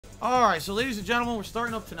Alright, so ladies and gentlemen, we're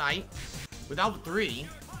starting up tonight with Alpha 3,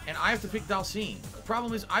 and I have to pick Dalsim. The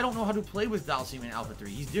problem is, I don't know how to play with Dalsim in Alpha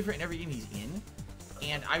 3. He's different in every game he's in,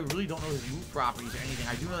 and I really don't know his move properties or anything.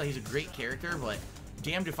 I do know that he's a great character, but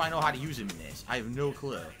damned if I know how to use him in this. I have no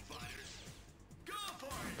clue.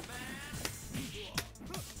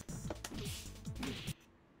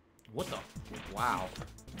 What the? Wow.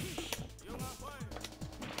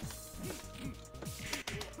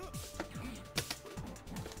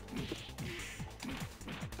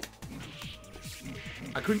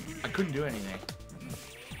 I couldn't do anything.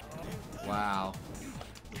 Wow.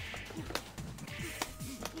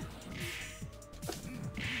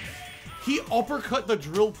 He uppercut the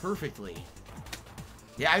drill perfectly.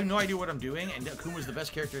 Yeah, I have no idea what I'm doing, and Akuma's the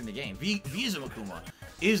best character in the game. Visa Akuma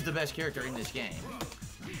is the best character in this game.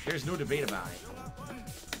 There's no debate about it.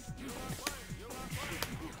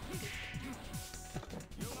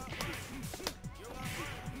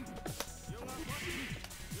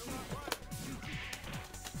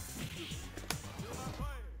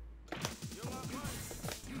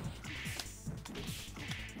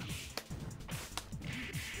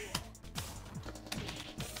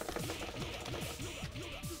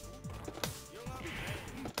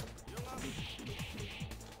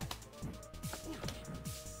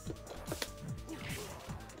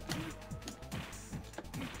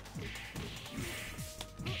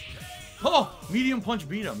 Oh! Medium punch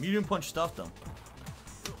beat him. Medium punch stuffed him.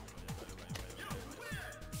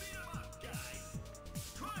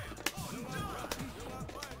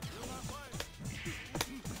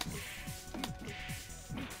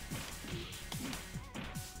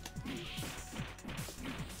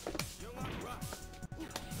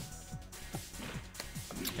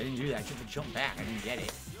 I didn't do that. I should have jumped back. I didn't get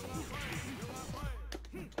it.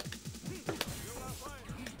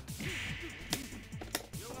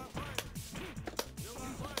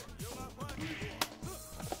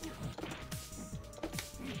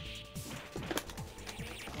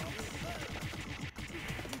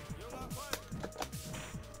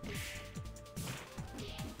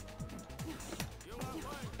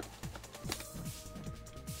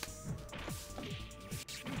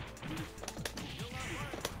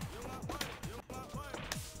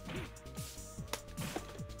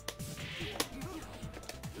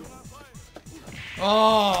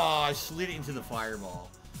 Oh, I slid it into the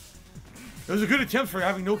fireball. It was a good attempt for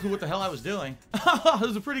having no clue what the hell I was doing. It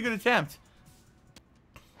was a pretty good attempt.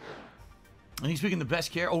 And he's picking the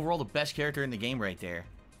best overall the best character in the game right there.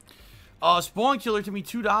 Spawn Killer to me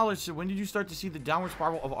 $2. So when did you start to see the downward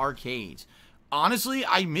spiral of arcades? Honestly,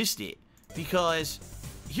 I missed it. Because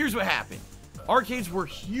here's what happened. Arcades were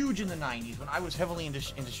huge in the 90s when I was heavily into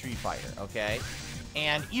Street Fighter, okay?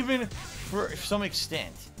 And even for some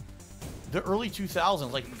extent, the early 2000s,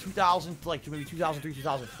 like 2000, like maybe 2003,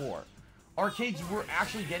 2004, arcades were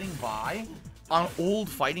actually getting by on old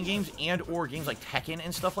fighting games and or games like Tekken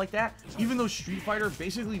and stuff like that, even though Street Fighter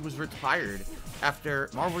basically was retired after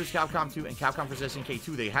Marvel vs. Capcom 2 and Capcom vs. SNK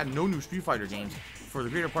 2. They had no new Street Fighter games for the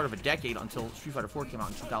greater part of a decade until Street Fighter 4 came out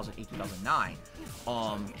in 2008, 2009.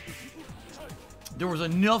 There was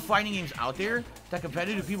enough fighting games out there that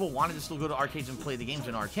competitive people wanted to still go to arcades and play the games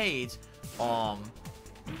in arcades.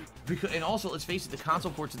 And also, let's face it, the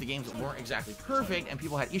console ports of the games weren't exactly perfect, and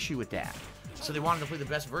people had issue with that. So they wanted to play the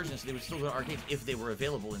best versions, so they would still go to arcades if they were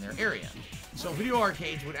available in their area. So video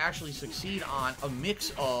arcades would actually succeed on a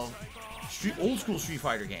mix of old school Street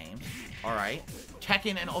Fighter games, alright,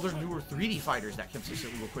 Tekken and other newer 3D fighters that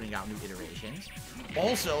consistently were putting out new iterations.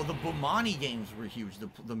 Also, the Bomani games were huge.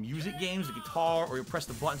 The music games, the guitar, or you press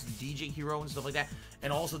the buttons, the DJ Hero and stuff like that.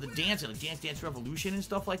 And also the dancing, like Dance Dance Revolution and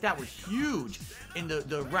stuff like that were huge in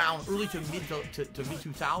the round early to mid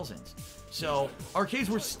 2000s. So arcades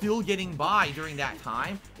were still getting by during that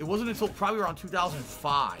time. It wasn't until probably around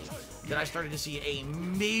 2005 that I started to see a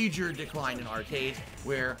major decline in arcades,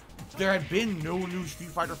 where there had been no new Street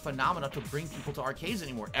Fighter phenomena to bring people to arcades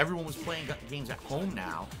anymore. Everyone was playing games at home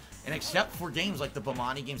now. And except for games like the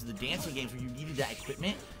Bomani games and the dancing games where you needed that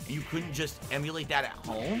equipment and you couldn't just emulate that at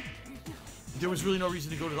home, there was really no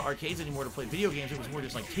reason to go to the arcades anymore to play video games. It was more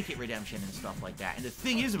just like ticket redemption and stuff like that. And the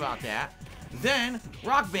thing is about that, then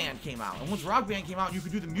Rock Band came out. And once Rock Band came out and you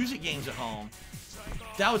could do the music games at home,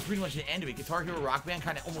 that was pretty much the end of it. Guitar Hero Rock Band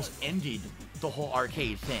kind of almost ended the whole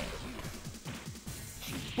arcade thing.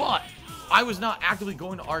 But I was not actively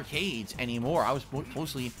going to arcades anymore. I was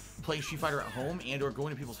mostly playing Street Fighter at home and or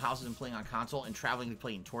going to people's houses and playing on console and traveling to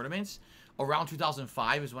play in tournaments. Around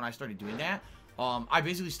 2005 is when I started doing that. I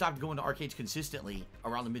basically stopped going to arcades consistently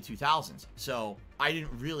around the mid-2000s. So I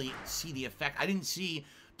didn't really see the effect. I didn't see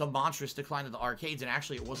the monstrous decline of the arcades. And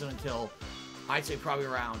actually, it wasn't until I'd say probably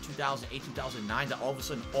around 2008, 2009, that all of a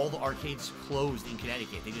sudden all the arcades closed in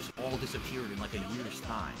Connecticut. They just all disappeared in like a year's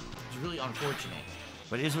time. It's really unfortunate.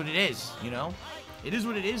 But it is what it is, you know? It is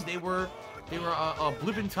what it is. They were a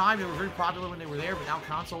blip in time. They were very popular when they were there, but now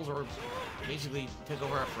consoles are basically took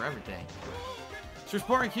over for everything. So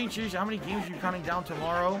Spartan King Cheers, how many games are you counting down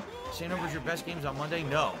tomorrow? Same number as your best games on Monday?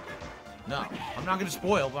 No. No. I'm not going to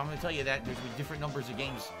spoil, but I'm going to tell you that there's going to be different numbers of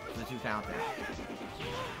games for the 2 countdown.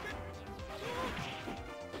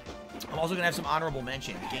 I'm also going to have some honorable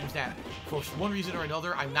mentions. Games that, for one reason or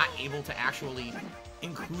another, I'm not able to actually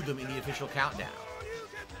include them in the official countdown.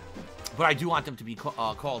 But I do want them to be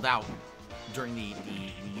called out during the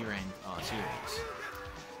year-end series.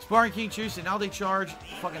 Sparring King Cheers, and now they charge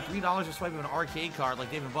fucking $3 a swipe of an arcade card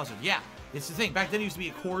like Dave & Buster's. Yeah, it's the thing. Back then it used to be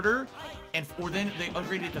a quarter, or then they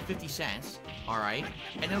upgraded it to 50 cents. Alright?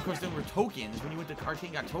 And then, of course, there were tokens. When you went to arcade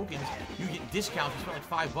and got tokens, you get discounts. You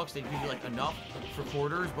spent like $5, they'd give you like enough for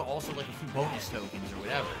quarters, but also like a few bonus tokens or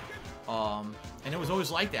whatever. And it was always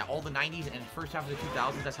like that. All the 90s and first half of the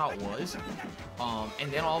 2000s, that's how it was.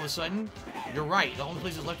 And then all of a sudden, you're right. The only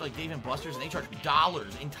places left like Dave & Buster's, and they charge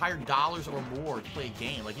dollars, entire dollars or more to play a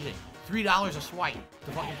game. Like you said, $3 a swipe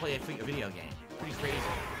to fucking play a video game. Pretty crazy.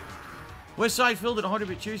 Westside Phil did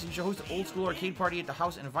 100-bit cheers. You should host an old school arcade party at the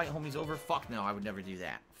house and invite homies over. Fuck no, I would never do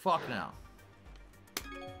that. Fuck no.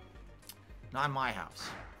 Not in my house.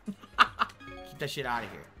 Keep that shit out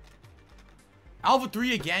of here. Alpha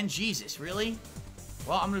 3 again? Jesus, really?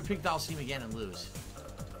 Well, I'm gonna pick Dalsim again and lose.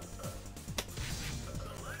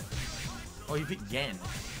 Oh, you picked Gen.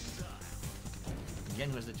 Gen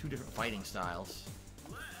who has the 2 different fighting styles.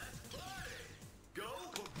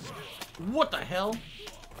 What the hell?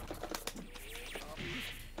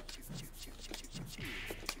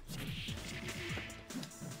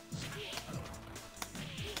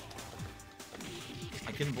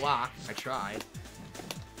 I couldn't block. I tried.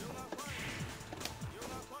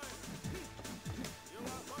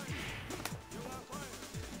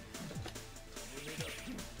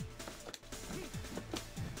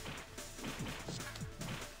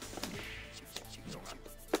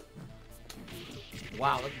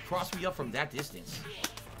 Wow, like, cross me up from that distance.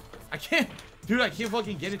 I can't, dude, I can't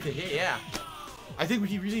fucking get it to hit, yeah. I think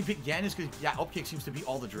the reason he picked Gan is because, yeah, upkick seems to be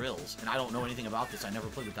all the drills. And I don't know anything about this. I never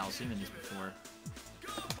played with Dalsim in this before.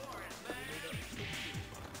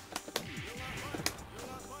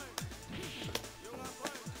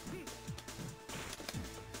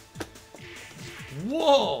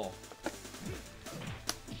 Whoa!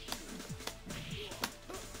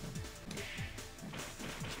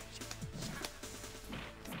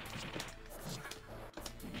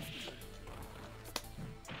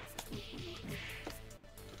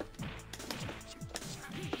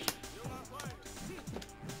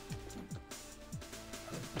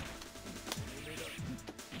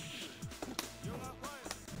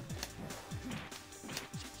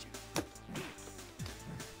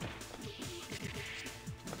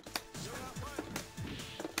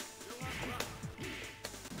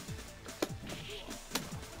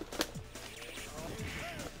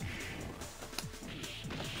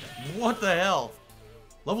 What the hell?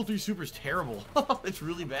 Level 3 super is terrible. It's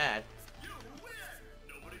really bad.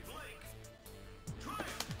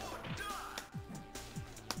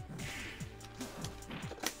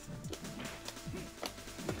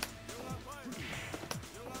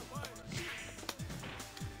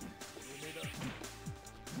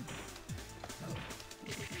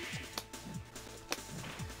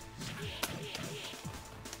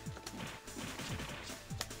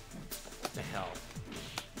 What the hell?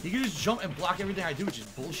 You can just jump and block everything I do, which is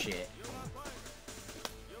bullshit.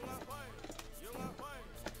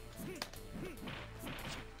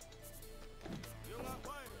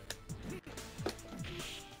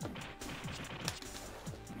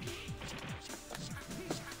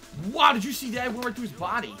 Wow, did you see that? It went right through his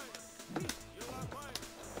body.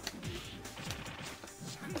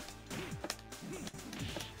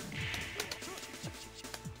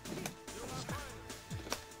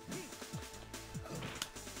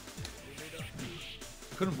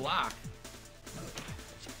 Couldn't block.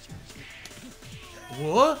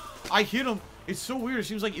 What? I hit him. It's so weird. It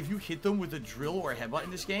seems like if you hit them with a drill or a headbutt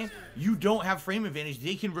in this game, you don't have frame advantage.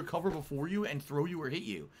 They can recover before you and throw you or hit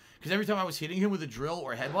you. Because every time I was hitting him with a drill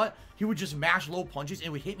or a headbutt, he would just mash low punches and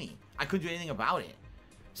it would hit me. I couldn't do anything about it.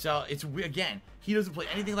 So, it's, again, he doesn't play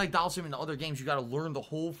anything like Dalsim in the other games. You gotta learn the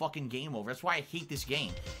whole fucking game over. That's why I hate this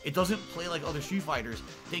game. It doesn't play like other Street Fighters.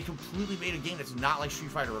 They completely made a game that's not like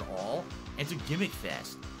Street Fighter at all. And it's a gimmick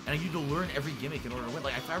fest. And I need to learn every gimmick in order to win.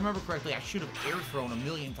 Like, if I remember correctly, I should have air thrown a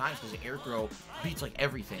million times because the air throw beats like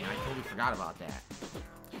everything. I totally forgot about that.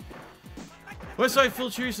 Westside Phil,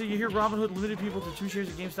 seriously, you hear Robinhood limited people to 2 shares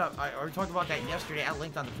of GameStop. I already talked about that yesterday at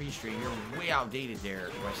length on the pre-stream. You're way outdated there,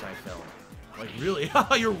 Westside Phil. Like, really,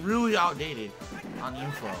 you're really outdated on the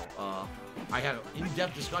info. I had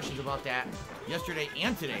in-depth discussions about that yesterday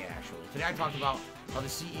and today, actually. Today I talked about how the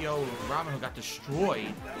CEO of Robinhood got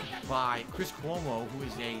destroyed by Chris Cuomo, who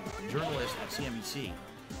is a journalist at CNBC.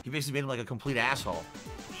 He basically made him like a complete asshole.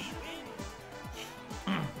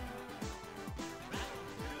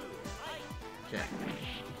 Okay.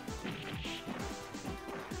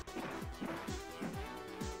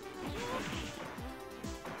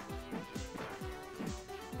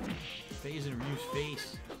 Phase in Ryu's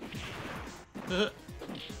face.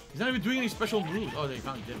 He's not even doing any special moves. Oh, they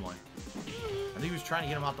finally did one. I think he was trying to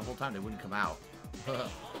get him out the whole time. They wouldn't come out.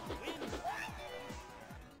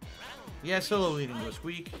 Yeah, solo leading to a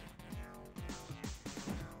squeak.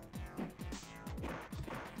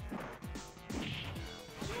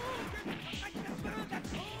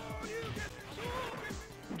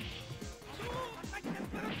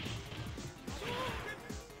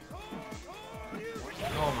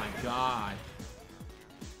 Oh my god.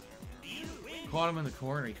 Caught him in the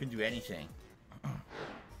corner. He couldn't do anything.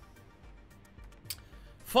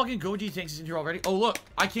 Fucking Goji thinks he's in here already. Oh, look.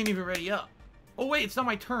 I can't even ready up. Oh, wait. It's not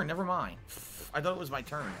my turn. Never mind. I thought it was my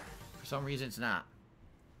turn. For some reason, it's not.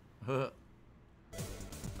 Great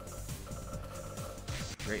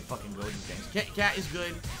fucking Goji things. Cat is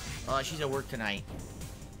good. She's at work tonight.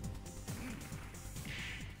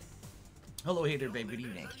 Hello, hey there, babe. Good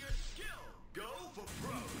evening.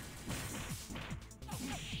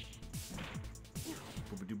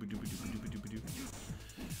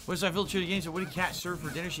 What's I feel to the game? So what did Kat serve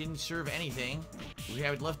for dinner? She didn't serve anything. We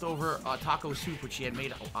had leftover taco soup, which she had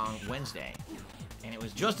made on Wednesday, and it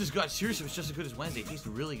was just as good. Seriously, it was just as good as Wednesday. It tasted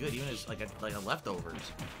really good, even as like a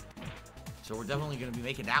leftovers. So we're definitely gonna be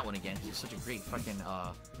making that one again. It's such a great fucking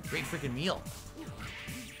great freaking meal.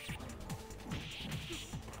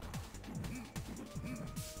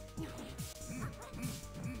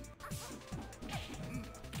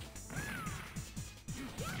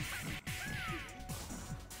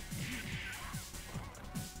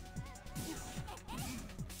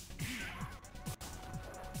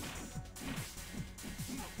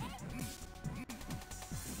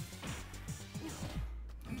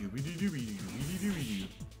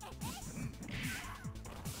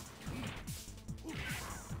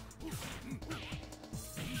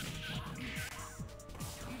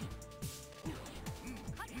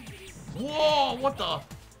 Whoa, what the?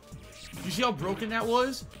 You see how broken that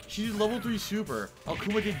was? She did level 3 super.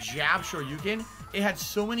 Akuma did jab Shoryuken. It had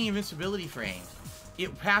so many invincibility frames.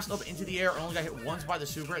 It passed up into the air and only got hit once by the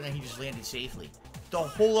super, and then he just landed safely. The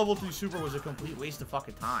whole level 3 super was a complete waste of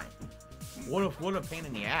fucking time. What a pain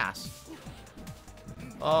in the ass.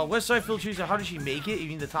 Westside Phil Cheese, how did she make it? You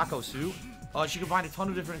mean the taco soup? She combined a ton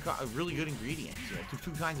of different, really good ingredients.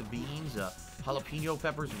 Two kinds of beans, jalapeno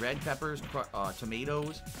peppers, red peppers,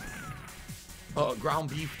 tomatoes, ground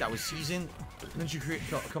beef that was seasoned. And then she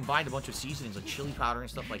combined a bunch of seasonings like chili powder and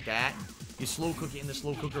stuff like that. You slow cook it in the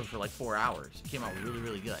slow cooker for like 4 hours. It came out really,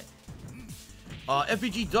 really good.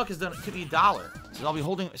 FBG Duck has done to me $1. So I'll be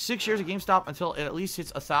holding 6 shares of GameStop until it at least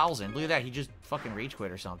hits 1,000. Look at that. He just fucking rage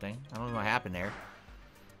quit or something. I don't know what happened there.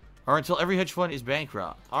 Or until every hedge fund is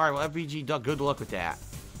bankrupt. Alright, well, FBG Duck, good luck with that.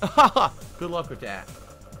 Good luck with that.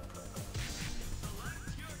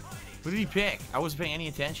 Who did he pick? I wasn't paying any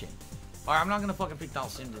attention. Alright, I'm not gonna fucking pick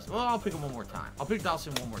Dalsim this. Well, I'll pick him one more time. I'll pick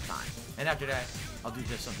Dalsim one more time. And after that, I'll do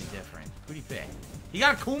just something different. Who did he pick? He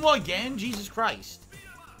got Akuma again? Jesus Christ.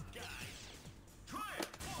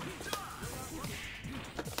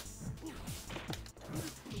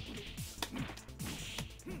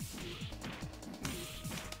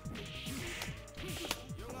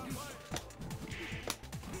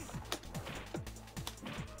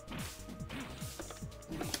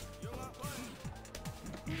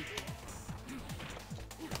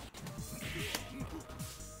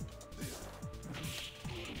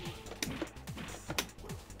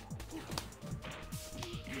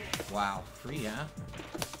 Wow, free, huh?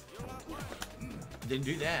 Didn't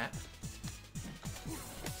do that.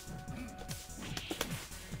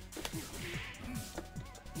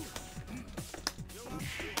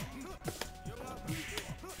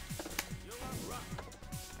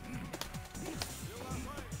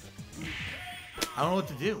 I don't know what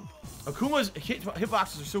to do. Akuma's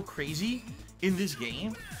hitboxes are so crazy in this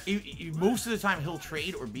game. Most of the time, he'll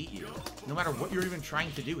trade or beat you. No matter what you're even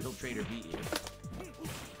trying to do, he'll trade or beat you.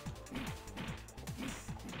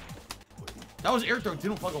 That was air throw.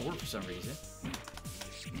 Didn't fucking work for some reason.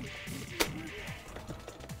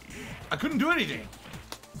 I couldn't do anything.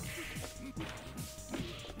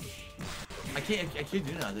 I can't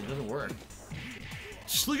do nothing. It doesn't work.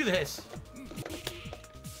 Just look at this.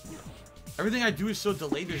 Everything I do is so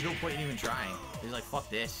delayed, there's no point in even trying. He's like, fuck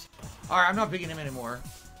this. Alright, I'm not picking him anymore.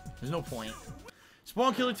 There's no point.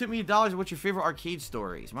 Spawn Killer tipped me $1. What's your favorite arcade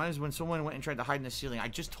stories? Mine is when someone went and tried to hide in the ceiling. I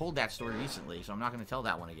just told that story recently, so I'm not going to tell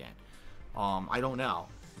that one again. I don't know.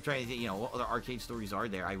 I'm trying to think, you know, what other arcade stories are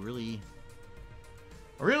there. I really,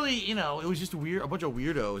 you know, it was just a bunch of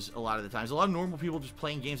weirdos a lot of the times. A lot of normal people just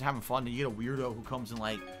playing games, having fun, and you get a weirdo who comes and,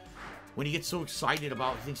 like, when he gets so excited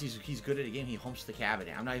about, thinks he's good at a game, he humps the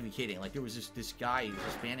cabinet. I'm not even kidding. Like, there was this guy, this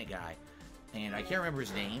Hispanic guy, and I can't remember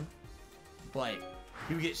his name, but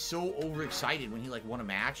he would get so overexcited when he, like, won a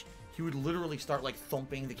match. He would literally start, like,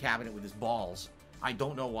 thumping the cabinet with his balls. I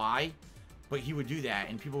don't know why, but he would do that,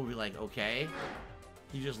 and people would be like, okay.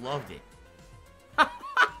 He just loved it.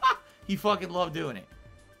 He fucking loved doing it.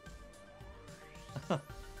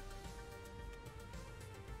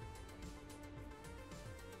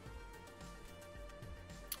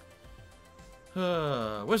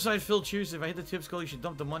 Westside Phil cheers. If I hit the tips goal, you should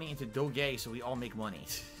dump the money into Doge so we all make money.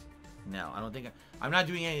 No, I don't think I'm not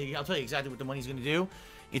doing anything. I'll tell you exactly what the money's going to do.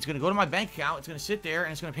 It's going to go to my bank account. It's going to sit there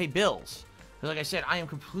and it's going to pay bills. Like I said, I am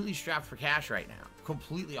completely strapped for cash right now.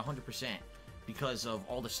 Completely 100%. Because of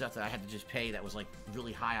all the stuff that I had to just pay that was like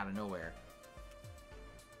really high out of nowhere.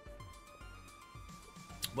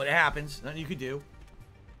 But it happens. Nothing you could do.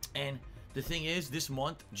 And the thing is, this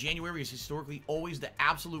month, January is historically always the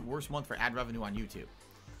absolute worst month for ad revenue on YouTube.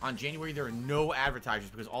 On January, there are no advertisers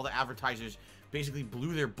because all the advertisers basically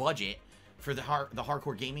blew their budget for the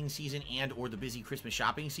hardcore gaming season and or the busy Christmas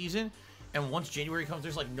shopping season. And once January comes,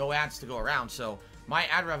 there's like no ads to go around. So my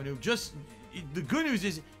ad revenue just... The good news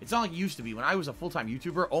is, it's not like it used to be. When I was a full-time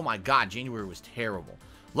YouTuber, oh my god, January was terrible.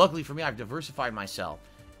 Luckily for me, I've diversified myself.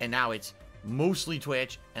 And now it's mostly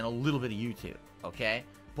Twitch and a little bit of YouTube, okay?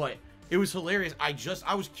 But it was hilarious. I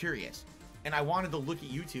was curious. And I wanted to look at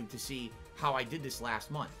YouTube to see how I did this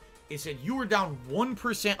last month. It said you were down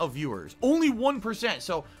 1% of viewers. Only 1%.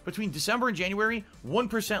 So between December and January,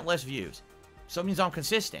 1% less views. So that means I'm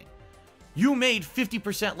consistent. You made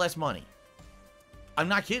 50% less money. I'm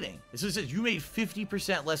not kidding. This says you made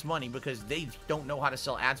 50% less money because they don't know how to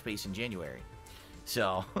sell ad space in January.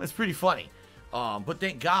 So, it's pretty funny. But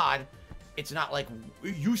thank God, it's not like...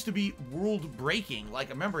 It used to be world-breaking. Like,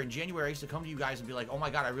 I remember in January, I used to come to you guys and be like, oh my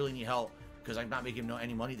god, I really need help because I'm not making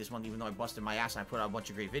any money this month even though I busted my ass and I put out a bunch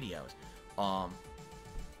of great videos.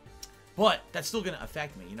 But that's still going to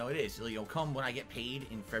affect me. You know, it is. You know, come when I get paid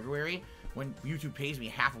in February, when YouTube pays me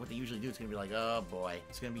half of what they usually do, it's going to be like, oh boy,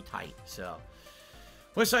 it's going to be tight. So...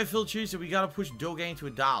 Westside Phil Cheese said we gotta push Doge into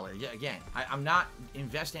 $1. Yeah, again, I'm not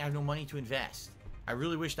investing. I have no money to invest. I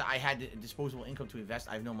really wish that I had disposable income to invest.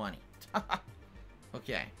 I have no money.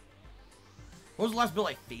 Okay. What was the last bill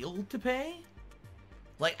I failed to pay?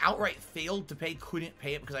 Like outright failed to pay, couldn't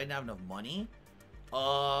pay it because I didn't have enough money.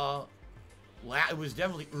 It was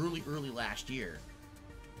definitely early last year.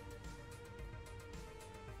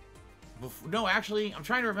 No, actually, I'm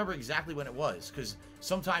trying to remember exactly when it was because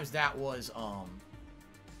sometimes that was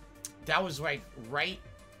like right.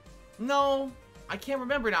 No, I can't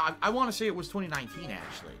remember now. I want to say it was 2019,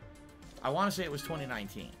 actually. I want to say it was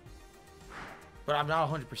 2019. But I'm not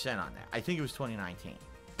 100% on that. I think it was 2019.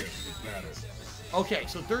 Okay,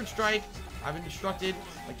 so third strike. I've been instructed.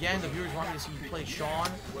 Again, the viewers want me to see you play Sean.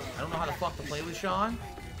 I don't know how the fuck to play with Sean.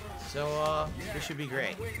 So, this should be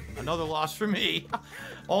great. Another loss for me.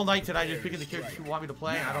 All night today, just picking the characters who want me to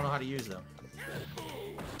play, and I don't know how to use them.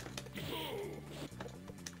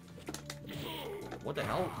 What the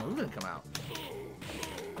hell? Move didn't come out.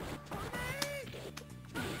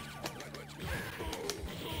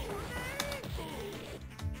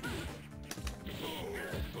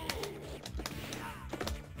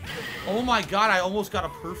 Oh my god, I almost got a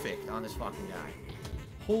perfect on this fucking guy.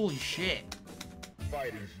 Holy shit.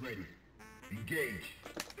 Fighters ready. Engage.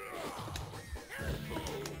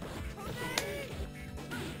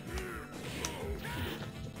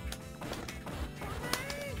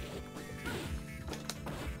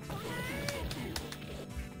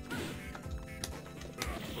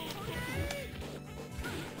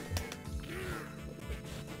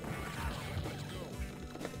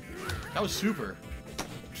 That was super.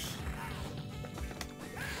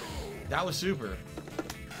 That was super.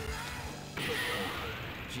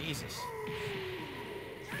 Jesus.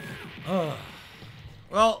 Ugh.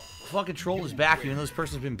 Well, fucking Troll is back. Even though this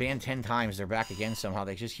person's been banned 10 times, they're back again somehow.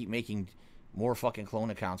 They just keep making more fucking clone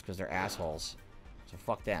accounts because they're assholes. So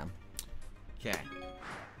fuck them. Okay.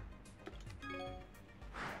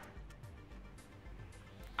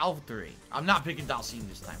 Alpha 3. I'm not picking Dalcine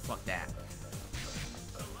this time. Fuck that.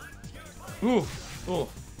 Ooh. Ooh.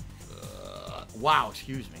 Wow,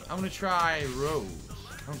 excuse me. I'm gonna try Rose.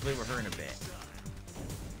 I'm gonna play with her in a bit.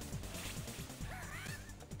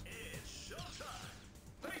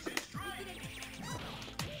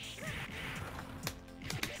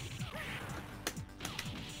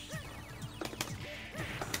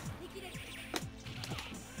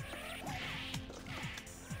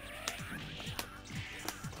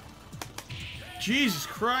 Jesus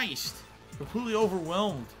Christ! Completely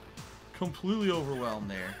overwhelmed. Completely overwhelmed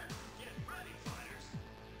there.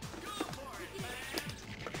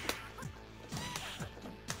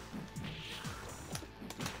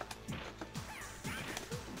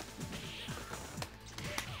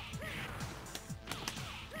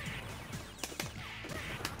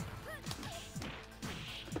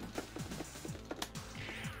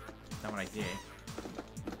 Not what I did.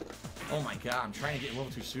 Oh my god, I'm trying to get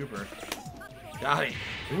level 2 super. Got it.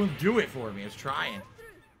 It wouldn't do it for me. I was trying.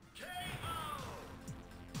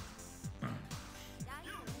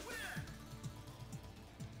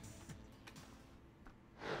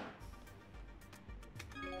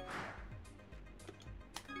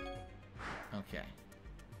 Okay.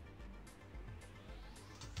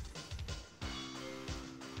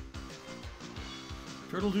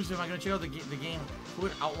 Turtle Deuce, am I going to check out the game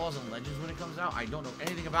Hood Outlaws and Legends when it comes out? I don't know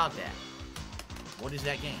anything about that. What is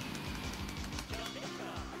that game?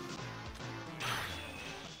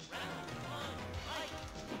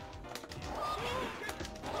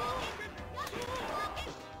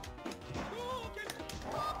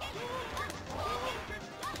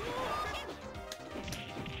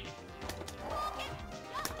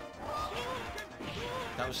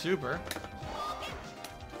 That was super.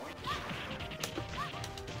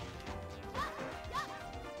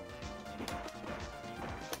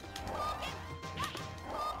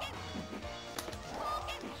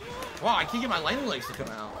 Wow, I can't get my lightning legs to come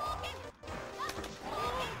out.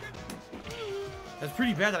 That's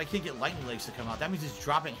pretty bad that I can't get lightning legs to come out. That means it's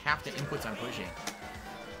dropping half the inputs I'm pushing.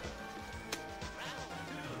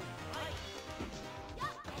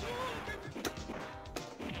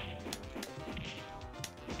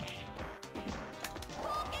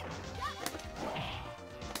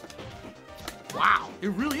 Wow, it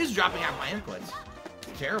really is dropping half my inputs.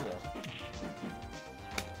 It's terrible.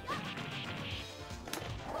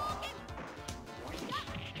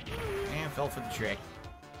 And fell for the trick.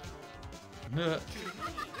 This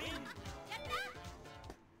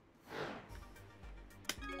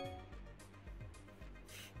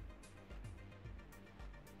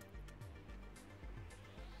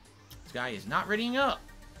guy is not readying up.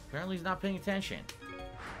 Apparently he's not paying attention.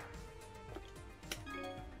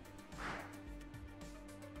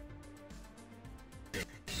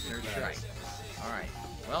 Third strike. Alright.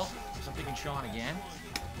 Well, I'm picking Sean again.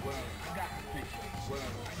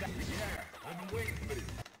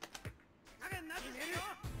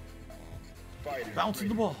 Bouncing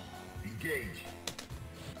the ball. Engage.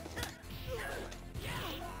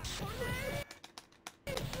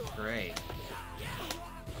 Great.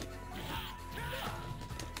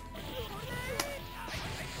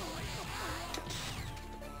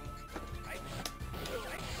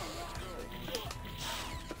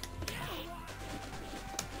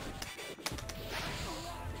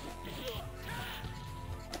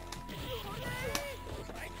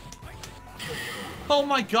 Oh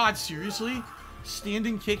my god, seriously?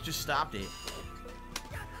 Standing kick just stopped it.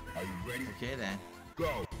 Are you ready? Okay then.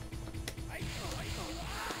 Go.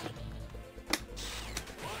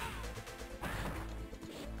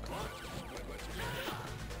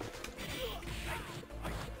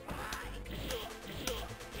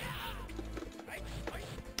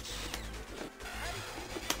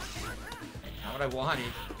 Not what I wanted.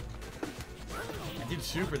 I did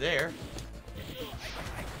super there.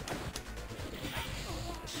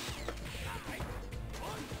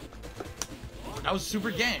 That was super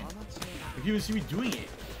again. You can even see me doing it.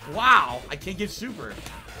 Wow, I can't get super.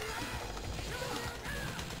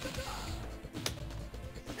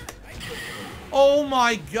 Oh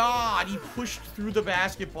my god, he pushed through the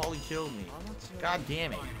basketball, he killed me. God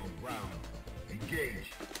damn it.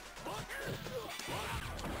 Engage.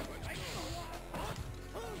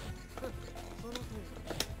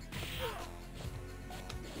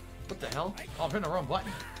 What the hell? Oh, I'm hitting the wrong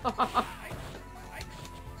button.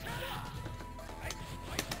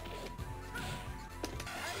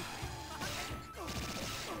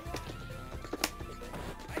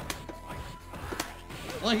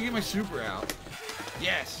 Well, I can get my super out.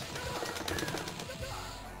 Yes.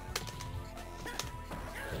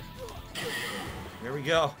 There we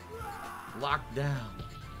go. Locked down.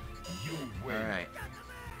 Alright.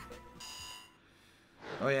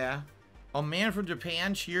 Oh, yeah. A man from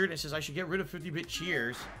Japan cheered and says I should get rid of 50-bit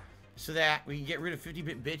cheers so that we can get rid of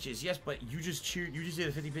 50-bit bitches. Yes, but you just cheered. You just did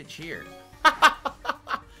a 50-bit cheer.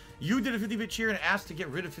 You did a 50-bit cheer and asked to get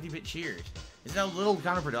rid of 50-bit cheers. Isn't that a little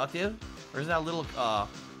counterproductive? Or isn't that a little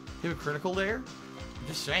hypocritical there? I'm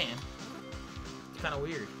just saying. It's kind of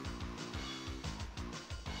weird.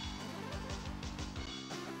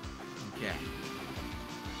 Okay.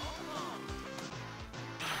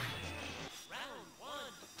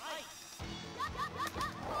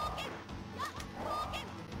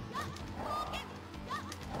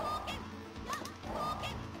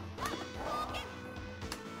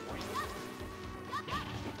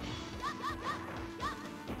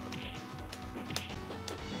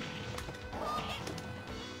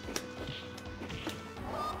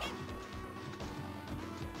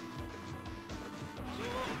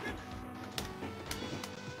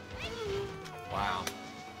 Wow.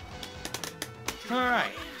 All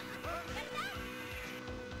right.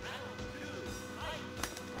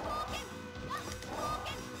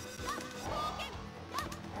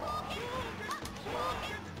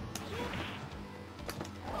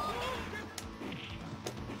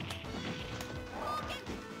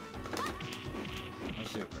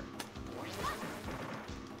 Super.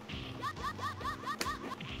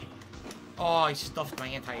 Oh, he stuffed my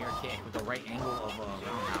anti-air kick with the right angle of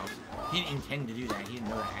roundhouse. He didn't intend to do that. He didn't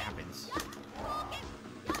know that happens.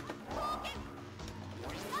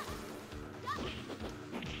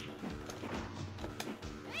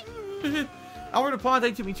 Albert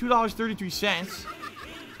Aponte took me $2.33,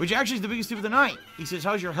 which actually is the biggest tip of the night. He says,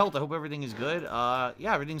 how's your health? I hope everything is good.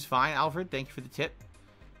 Yeah, everything's fine. Alfred, thank you for the tip.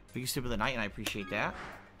 Biggest tip of the night, and I appreciate that.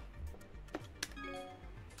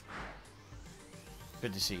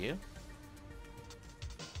 Good to see you.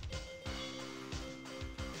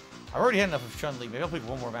 I already had enough of Chun-Li. Maybe I'll pick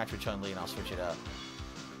one more match with Chun-Li and I'll switch it up.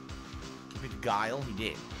 He picked Guile. He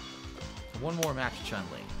did. So one more match with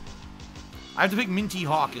Chun-Li. I have to pick Minty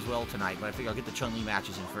Hawk as well tonight, but I think I'll get the Chun-Li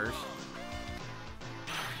matches in first.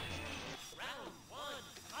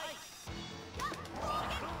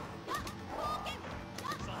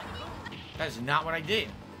 That is not what I did.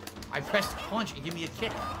 I pressed punch and give me a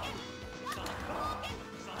kick.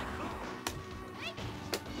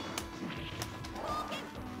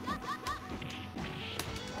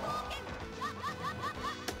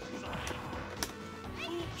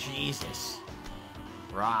 Jesus.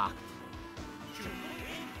 Rock.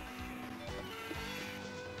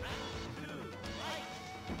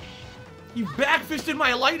 You backfisted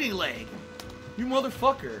my lightning leg. You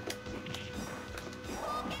motherfucker.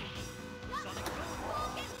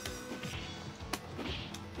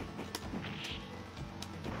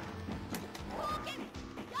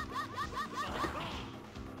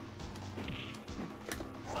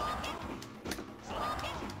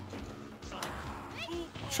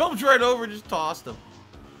 Jumped right over, just tossed him.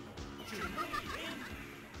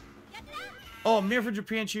 Oh, man from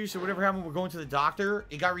Japan Chiefs or whatever happened, we're going to the doctor.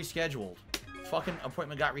 It got rescheduled. Fucking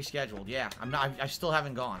appointment got rescheduled. Yeah, I still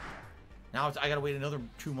haven't gone. Now I gotta wait another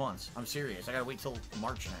 2 months. I'm serious. I gotta wait till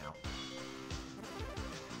March now.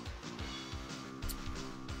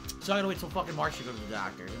 So I gotta wait till fucking March to go to the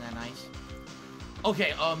doctor. Isn't that nice?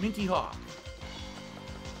 Okay, Minty Hawk.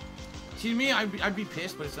 See, to me, I'd be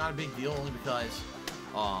pissed, but it's not a big deal only because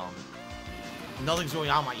nothing's going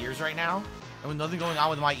on in my ears right now. And with nothing going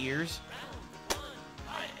on with my ears,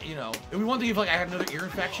 you know, it would be one thing if like I had another ear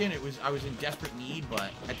infection. I was in desperate need,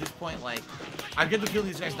 but at this point, like, I get the feeling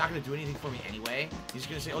this guy's not gonna do anything for me anyway. He's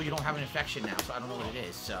gonna say, "Oh, you don't have an infection now," so I don't know what it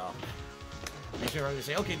is. So makes me gonna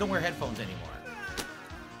say, "Okay, don't wear headphones anymore."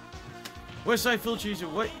 Westside Filters,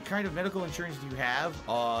 what kind of medical insurance do you have?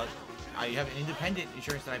 I have an independent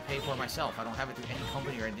insurance that I pay for myself. I don't have it through any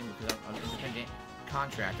company or anything because I'm an independent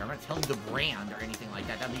contractor. I'm not telling the brand or anything like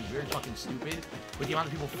that. That'd be very fucking stupid. With the amount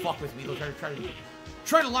of people fuck with me, they'll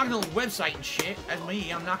try to log into the website and shit. As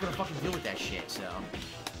me, I'm not gonna fucking deal with that shit. So,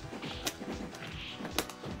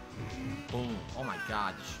 boom! Oh my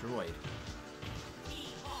god, destroyed.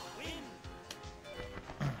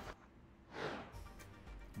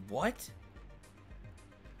 What?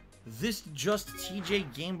 This just TJ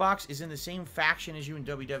Gamebox is in the same faction as you in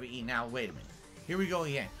WWE. Now, wait a minute. Here we go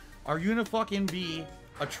again. Are you gonna fucking be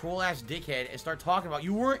a troll-ass dickhead and start talking about...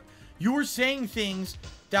 You were saying things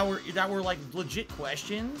that were like legit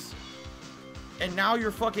questions, and now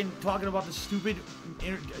you're fucking talking about the stupid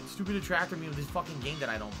attractor meme of this fucking game that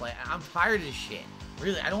I don't play. I'm tired of this shit.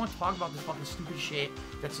 Really, I don't want to talk about this fucking stupid shit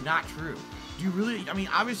that's not true. Do you really... I mean,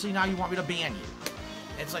 obviously now you want me to ban you.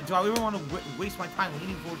 It's like, do I really want to waste my time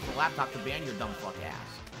leaning forward to the laptop to ban your dumb fuck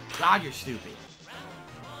ass? God, you're stupid.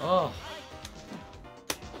 Oh.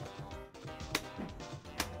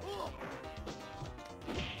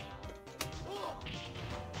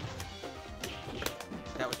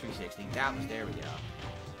 was 360. That was, there we go.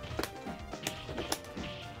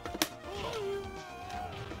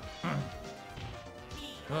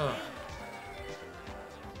 Ugh.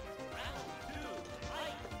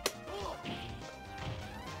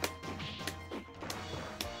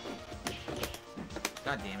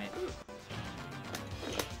 God damn it.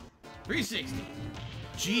 360.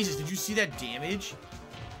 Jesus, did you see that damage?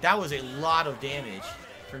 That was a lot of damage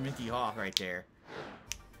for Minty Hawk right there.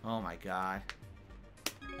 Oh my god.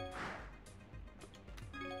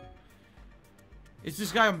 It's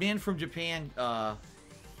this guy, a man from Japan,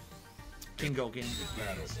 King Goken.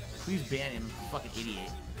 Please ban him, fucking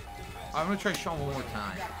idiot. I'm gonna try to show him one more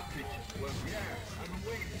time.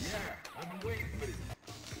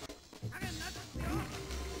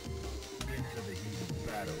 Into the heat of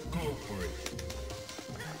battle. Go for it.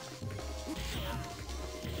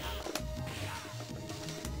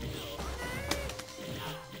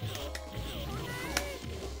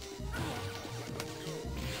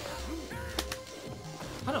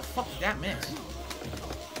 How the fuck did that miss?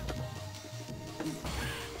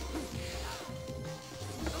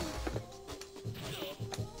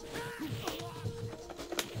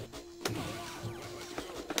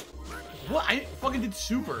 What? I fucking did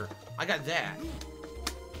super. I got that.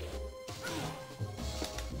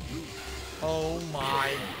 Oh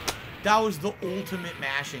my. That was the ultimate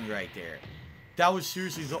mashing right there. That was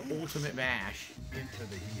seriously the ultimate mash. Into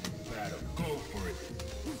the heat of battle. Go for it.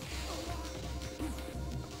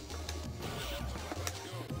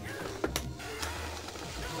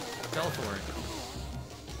 Fell for it.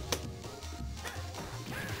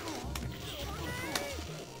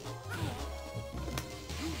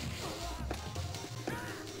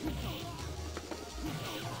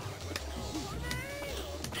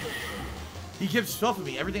 He kept stuffing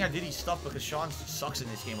me. Everything I did, he stuffed because Sean sucks in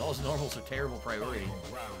this game. All his normals are terrible priority.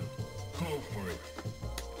 Go for it.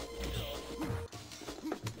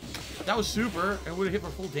 That was super, and would have hit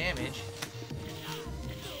for full damage.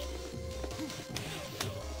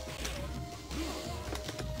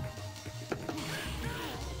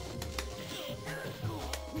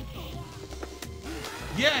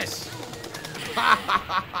 Yes!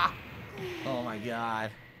 Oh my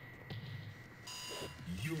god.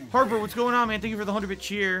 Harper, what's going on, man? Thank you for the 100-bit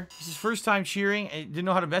cheer. This is his first time cheering and didn't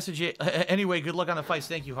know how to message it. Anyway, good luck on the fights.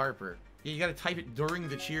 Thank you, Harper. Yeah, you gotta type it during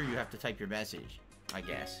the cheer. You have to type your message, I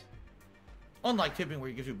guess. Unlike tipping, where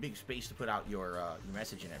it gives you a big space to put out your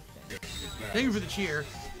message and everything. Thank you for the cheer.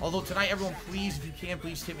 Although tonight, everyone, please, if you can,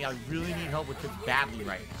 please tip me. I really need help with tips badly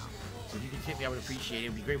right now. So if you can tip me, I would appreciate it. It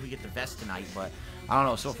would be great if we get the vest tonight, but I don't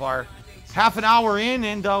know. So far, half an hour in,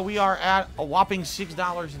 and we are at a whopping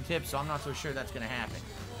 $6 in tips, so I'm not so sure that's going to happen.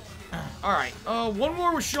 All right, one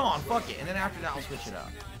more with Sean. Fuck it, and then after that, I'll switch it up.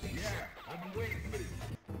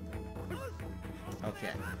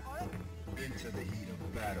 Okay. Into the heat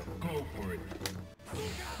of battle. Go for it.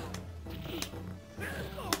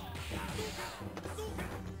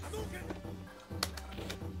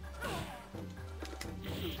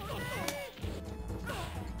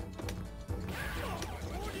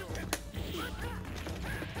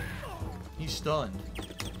 He's stunned.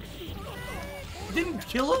 Didn't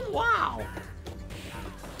kill him? Wow.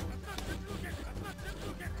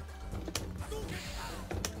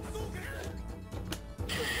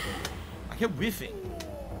 I kept whiffing.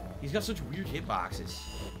 He's got such weird hitboxes.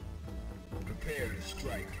 Prepare to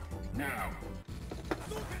strike. Now.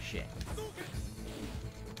 Shit.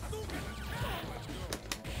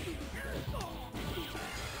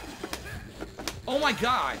 Oh my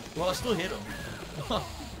god. Well, I still hit him.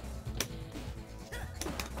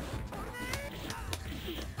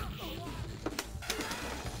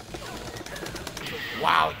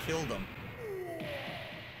 Wow, it killed him.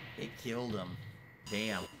 It killed him.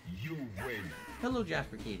 Damn. You win. Hello,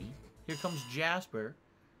 Jasper Kitty. Here comes Jasper.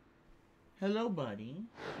 Hello, buddy.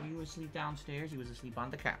 Were you asleep downstairs? He was asleep on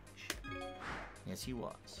the couch. Yes, he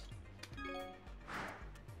was.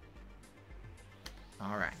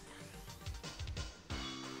 Alright.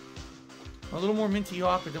 A little more Minty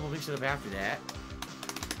Hawk, but then we'll mix it up after that.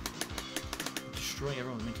 Destroying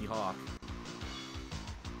everyone with Minty Hawk.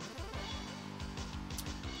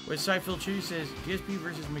 Westside Phil Chew says, DSP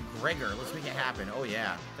versus McGregor. Let's make it happen. Oh,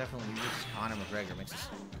 yeah. Definitely. We just Conor McGregor. Makes us,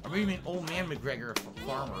 or maybe you mean Old Man McGregor,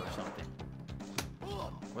 Farmer or something.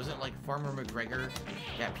 Wasn't it like Farmer McGregor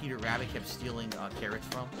that Peter Rabbit kept stealing carrots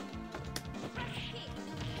from?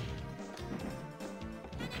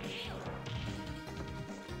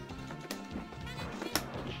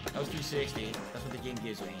 That was 360. That's what the game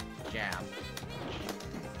gives me. Jab.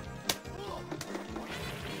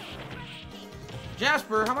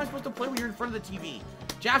 Jasper, how am I supposed to play when you're in front of the TV?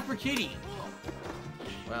 Jasper Kitty.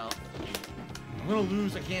 Well, I'm gonna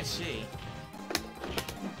lose. I can't see.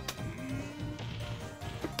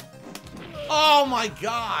 Oh my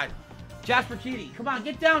God! Jasper Kitty, come on,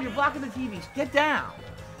 get down. You're blocking the TVs. Get down.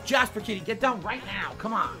 Jasper Kitty, get down right now.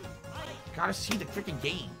 Come on. Gotta see the freaking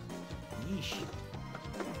game. Yeesh.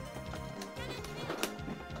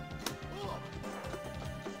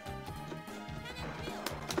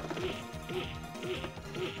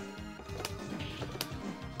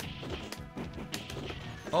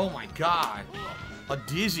 Oh my God. A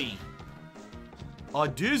dizzy. A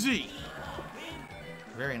dizzy.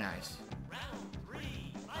 Very nice.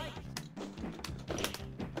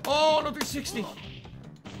 Oh, no 360.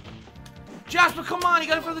 Jasper, come on. You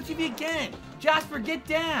got in front of the TV again. Jasper, get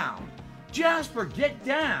down. Jasper, get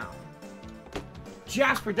down.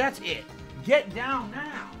 Jasper, that's it. Get down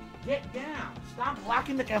now. Get down. Stop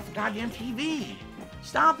blocking the goddamn TV.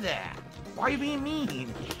 Stop that. Why are you being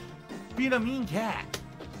mean? Being a mean cat.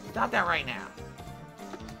 Stop that right now.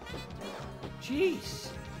 Jeez.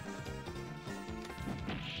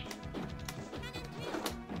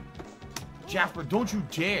 Jasper, don't you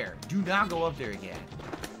dare. Do not go up there again.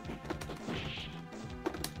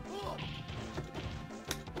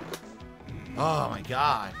 Oh my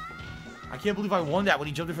God. I can't believe I won that when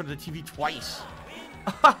he jumped in front of the TV twice.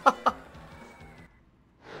 I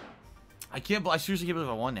seriously can't believe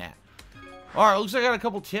I won that. Alright, looks like I got a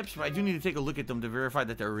couple tips, but I do need to take a look at them to verify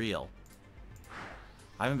that they're real.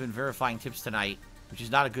 I haven't been verifying tips tonight, which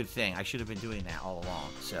is not a good thing. I should have been doing that all along,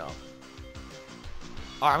 so.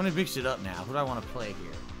 Alright, I'm going to mix it up now. Who do I want to play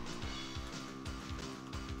here?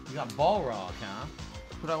 You got Balrog, huh?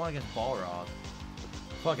 Who do I want against Balrog?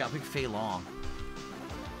 Fuck, I'll pick Fei Long.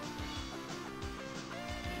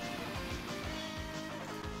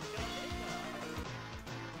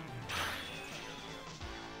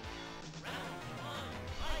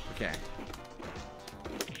 Okay.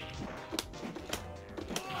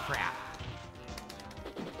 Crap.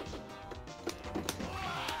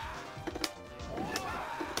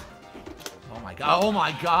 Oh my God. Oh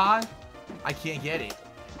my God. I can't get it.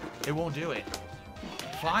 It won't do it.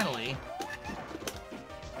 Finally.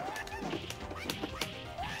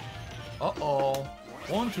 Uh-oh.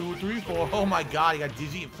 1, 2, 3, 4. Oh my God. He got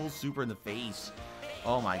dizzy and full super in the face.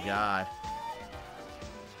 Oh my God.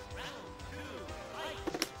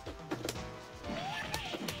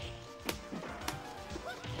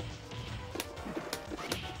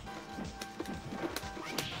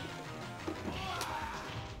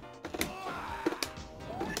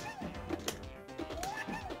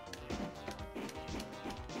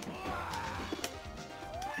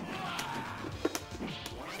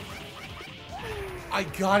 I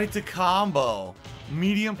got it to combo.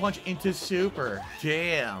 Medium punch into super.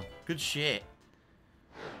 Damn. Good shit.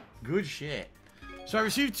 Good shit. So I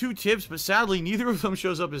received 2 tips, but sadly, neither of them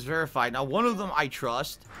shows up as verified. Now, one of them I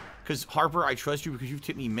trust, because Harper, I trust you because you've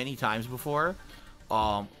tipped me many times before.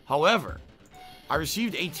 However, I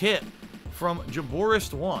received a tip from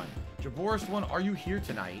Jaborist1. Jaborist1, are you here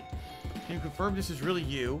tonight? Can you confirm this is really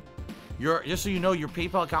you? Just so you know, your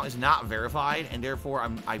PayPal account is not verified, and therefore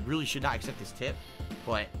I really should not accept this tip.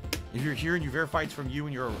 But if you're here and you verify it's from you,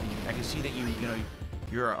 and I can see that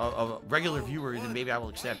you're a regular viewer, then maybe I will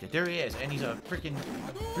accept it. There he is, and he's a freaking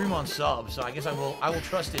 3-month sub, so I guess I will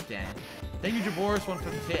trust it then. Thank you, Jaborist1, for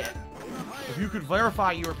the tip. If you could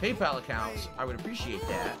verify your PayPal accounts, I would appreciate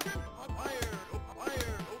that.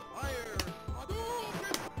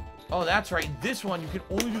 Oh, that's right. This one, you can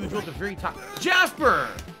only do the drill at the very top. Jasper!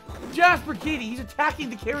 Jasper Kitty, he's attacking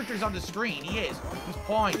the characters on the screen. He is. He's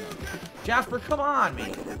pawing them. Jasper, come on,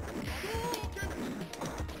 man.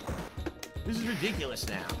 This is ridiculous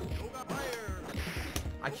now.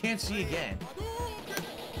 I can't see again.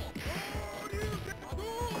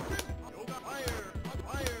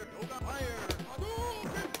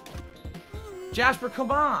 Jasper,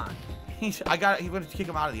 come on. He wanted to kick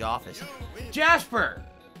him out of the office. Jasper!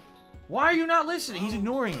 Why are you not listening? He's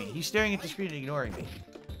ignoring me. He's staring at the screen and ignoring me.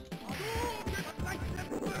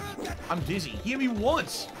 I'm dizzy. He hit me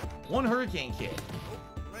once. 1 hurricane kick.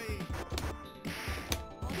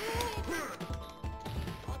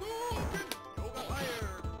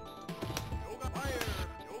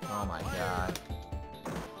 Oh my God.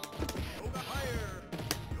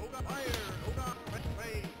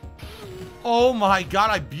 Oh my God,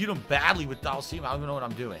 I beat him badly with Dalsim. I don't even know what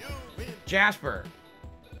I'm doing. Jasper.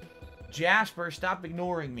 Jasper, stop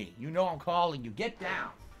ignoring me. You know I'm calling you. Get down.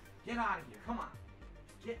 Get out of here. Come on.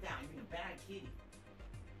 Get down. You're being a bad kitty.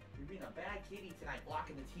 You're being a bad kitty tonight,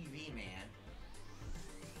 blocking the TV, man.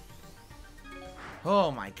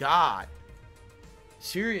 Oh my God.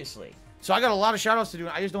 Seriously. So I got a lot of shoutouts to do,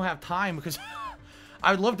 and I just don't have time because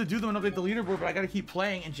I would love to do them and update the leaderboard, but I gotta keep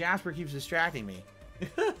playing, and Jasper keeps distracting me.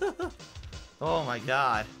 Oh my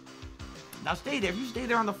god. Now stay there. If you stay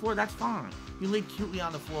there on the floor, that's fine. You lay cutely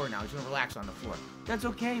on the floor now. He's gonna relax on the floor. That's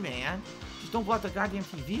okay, man. Just don't block the goddamn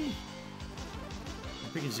TV.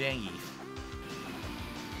 I'm picking Zangief.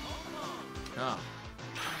 Oh.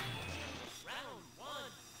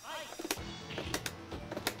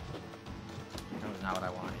 That was not what I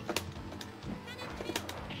wanted.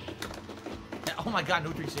 Oh my god, no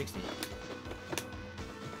 360.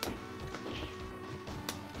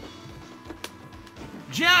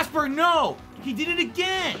 Jasper, no! He did it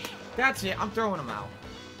again! That's it. I'm throwing him out.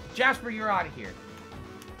 Jasper, you're out of here.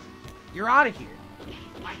 You're out of here.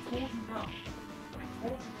 I told you no. I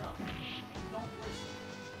told you no. Don't listen.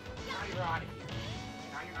 Now you're out of here.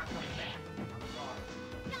 Now you're not coming back. I'm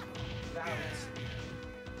sorry. That is...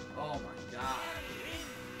 Oh my god.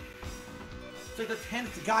 It's like the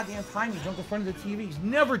 10th goddamn time he jumped in front of the TV. He's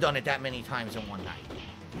never done it that many times in one night.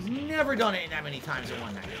 He's never done it that many times in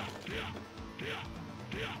one night.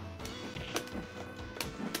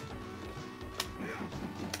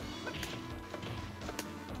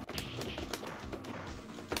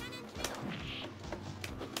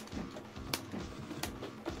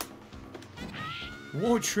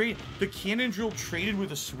 Whoa, trade. The cannon drill traded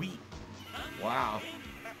with a sweep. Wow.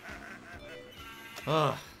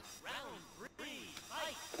 Ugh.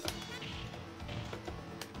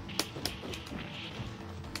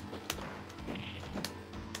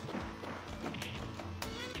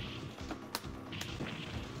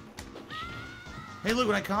 Hey, look,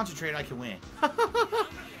 when I concentrate, I can win.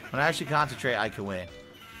 When I actually concentrate, I can win.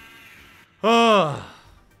 Oh.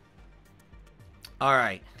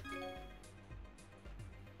 Alright.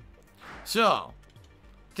 So,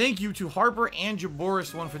 thank you to Harper and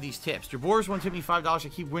Jaboris1 for these tips. Jaboris1 tipped me $5. I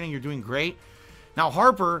keep winning. You're doing great. Now,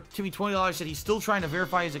 Harper tipped me $20. Said he's still trying to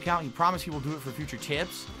verify his account. He promised he will do it for future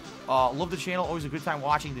tips. Love the channel. Always a good time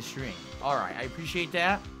watching the stream. Alright, I appreciate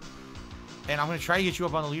that. And I'm going to try to get you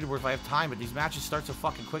up on the leaderboard if I have time, but these matches start so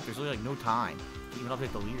fucking quick, there's really like no time to even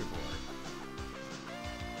update the leaderboard.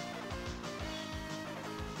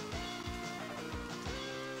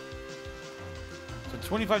 So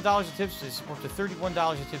 $25 of tips is up to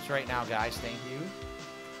 $31 of tips right now, guys. Thank you.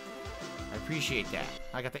 I appreciate that.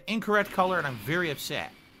 I got the incorrect color, and I'm very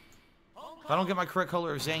upset. If I don't get my correct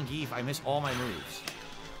color of Zangief, I miss all my moves.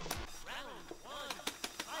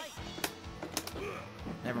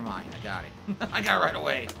 Never mind, I got it. I got it right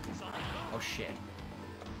away. Oh shit.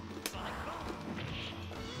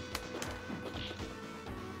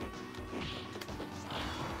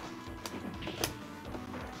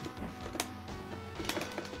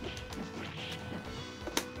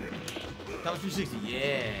 That was 360,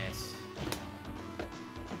 yes.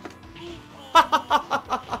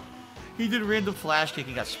 He did random flash kick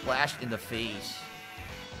and got splashed in the face.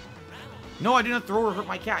 No, I didn't throw or hurt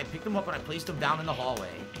my cat. I picked him up and I placed him down in the hallway.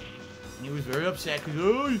 And he was very upset because,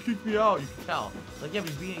 oh, you kicked me out. You can tell. Like, yeah, but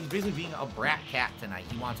he's basically being a brat cat tonight.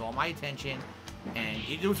 He wants all my attention. And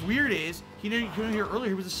what's weird is, he couldn't hear earlier.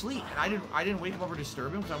 He was asleep. And I didn't wake him up or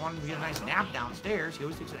disturb him because I wanted him to get a nice nap downstairs. He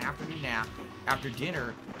always takes an afternoon nap after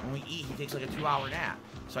dinner. When we eat, he takes like a 2-hour nap.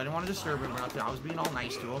 So I didn't want to disturb him. I was being all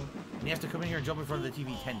nice to him. And he has to come in here and jump in front of the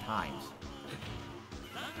TV 10 times.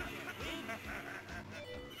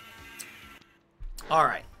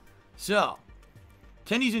 Alright, so,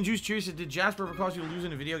 Tendies and Juice Cheers said, did Jasper ever cause you to lose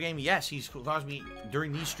in a video game? Yes, he's caused me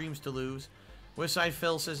during these streams to lose. Westside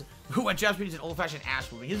Phil says, when Jasper needs an old-fashioned ass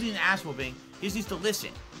whooping. He doesn't need an ass whooping, he just needs to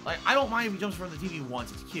listen. Like, I don't mind if he jumps in front of the TV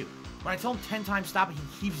once, it's cute. When I tell him 10 times stop and he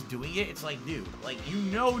keeps doing it, it's like, dude, like, you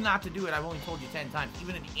know not to do it, I've only told you 10 times.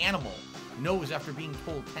 Even an animal knows after being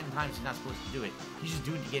told 10 times he's not supposed to do it. He's just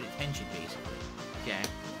doing it to get attention, basically. Okay?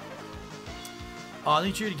 Then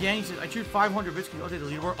he cheered again. He says, I cheered 500 bits. Can you update the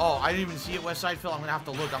leaderboard? Oh, I didn't even see it, Westside Phil. I'm going to have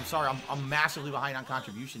to look. I'm sorry. I'm massively behind on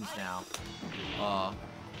contributions now.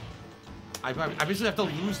 I basically have to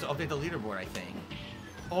lose to update the leaderboard, I think.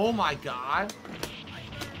 Oh, my God.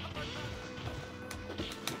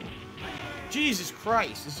 Jesus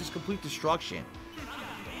Christ. This is complete destruction.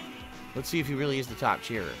 Let's see if he really is the top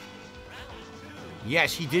cheerer.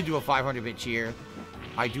 Yes, he did do a 500-bit cheer.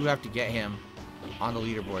 I do have to get him on the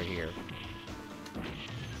leaderboard here.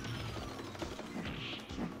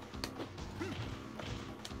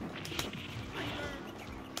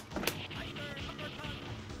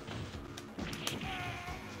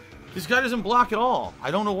 This guy doesn't block at all.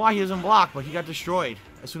 I don't know why he doesn't block, but he got destroyed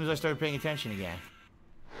as soon as I started paying attention again.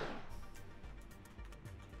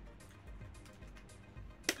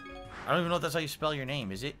 I don't even know if that's how you spell your name,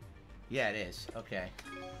 is it? Yeah, it is. Okay.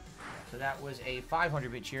 So that was a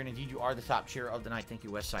 500-bit cheer, and indeed you are the top cheer of the night. Thank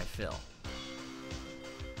you, Westside Phil.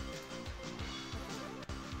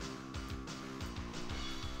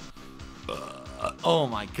 Oh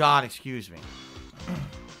my God, excuse me.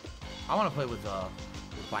 I want to play with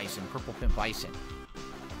Bison, Purple Pimp Bison.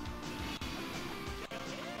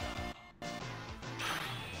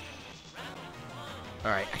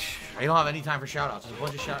 Alright, I don't have any time for shoutouts. There's a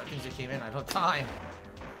bunch of shout things that came in. I don't have time.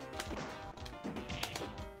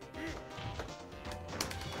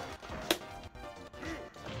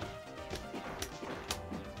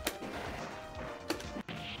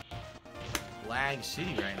 Lag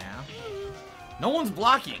City right now. No one's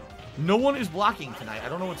blocking. No one is blocking tonight. I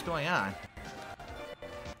don't know what's going on.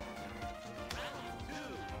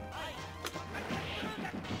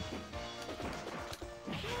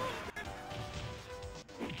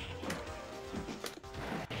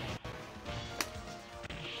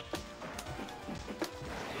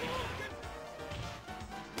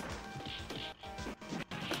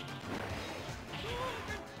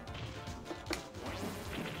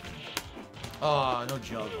 Oh, no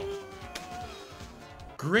juggle.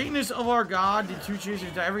 Greatness of our God. Did two cheers?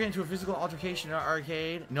 Did I ever get into a physical altercation in an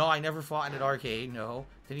arcade? No, I never fought in an arcade. No.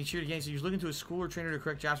 Then he cheered again. So he was looking to a school or trainer to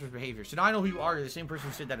correct Jasper's behavior. So now I know who you are. You're the same person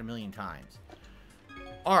who said that a million times.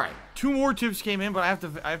 All right. 2 more tips came in, but I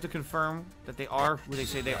have to confirm that they are who they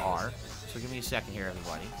say they are. So give me a second here,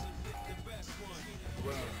 everybody.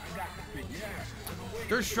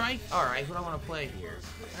 Third strike. All right. What do I want to play here?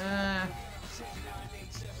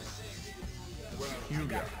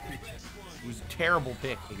 Hugo. It was a terrible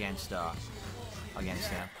pick against them.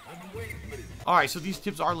 Alright, so these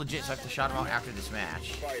tips are legit, so I have to shout them out after this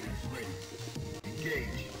match.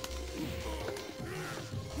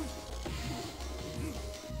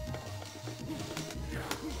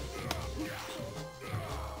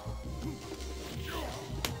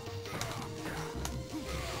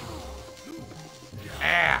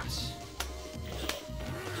 Ass!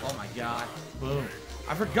 Oh my God. Boom.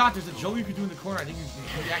 I forgot there's a juggle you can do in the corner. I think you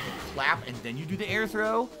do that, you clap, and then you do the air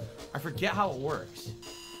throw. I forget how it works.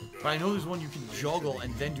 But I know there's one you can juggle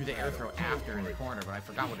and then do the air throw after in the corner, but I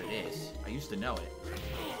forgot what it is. I used to know it.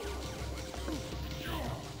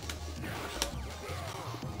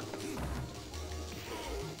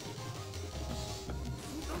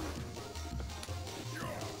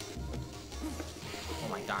 Oh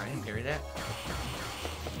my God, I didn't parry that.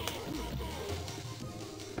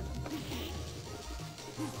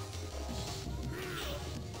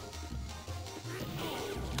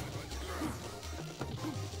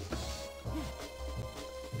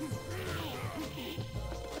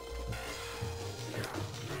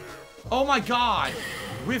 Oh my God!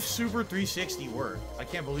 With Super 360 worked. I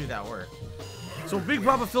can't believe that worked. So Big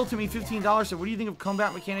Papa Phil to me, $15, said, what do you think of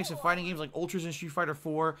combat mechanics in fighting games like Ultras in Street Fighter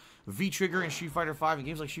 4, V-Trigger in Street Fighter 5, and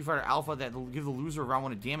games like Street Fighter Alpha that give the loser a round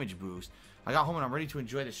 1 a damage boost? I got home and I'm ready to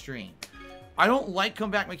enjoy the stream. I don't like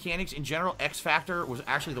combat mechanics. In general, X Factor was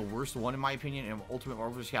actually the worst one in my opinion in Ultimate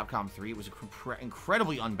Marvel vs. Capcom 3. It was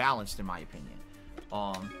incredibly unbalanced in my opinion.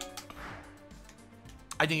 I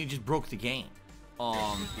think it just broke the game.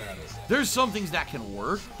 There's some things that can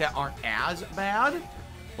work that aren't as bad.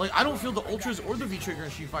 Like, I don't feel the Ultras or the V-Trigger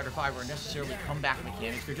in Street Fighter 5 are necessarily comeback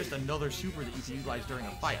mechanics. They're just another super that you can utilize during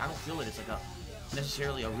a fight. I don't feel that it's like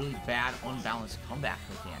necessarily a really bad, unbalanced comeback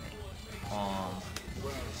mechanic.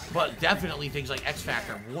 But definitely things like X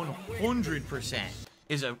Factor, 100%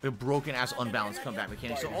 is a broken-ass, unbalanced comeback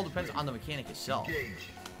mechanic. So it all depends on the mechanic itself.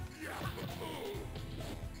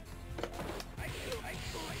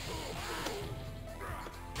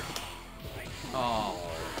 Oh.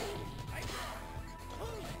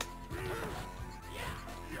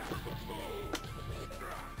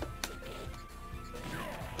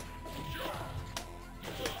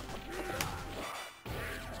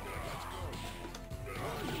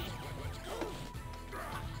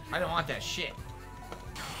 I don't want that shit.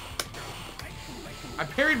 I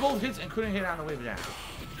parried both hits and couldn't hit on the way down.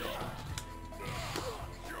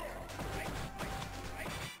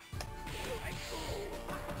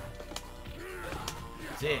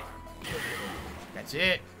 That's it. That's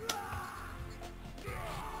it.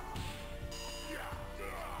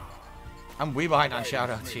 I'm way behind on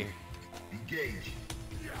shoutouts here. Engage.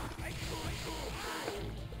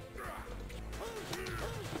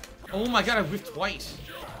 Oh my God, I whiffed twice.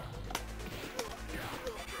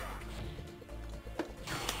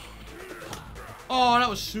 Oh, that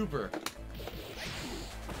was super.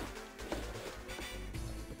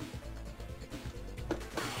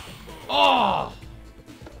 Oh!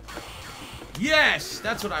 Yes!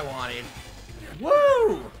 That's what I wanted.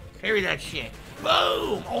 Woo! Parry that shit.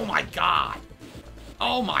 Boom! Oh my God!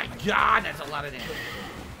 Oh my god, that's a lot of damage.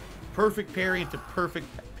 Perfect parry into perfect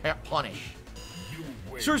punish.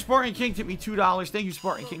 Sir Spartan King tipped me $2. Thank you,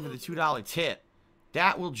 Spartan King, for the $2 tip.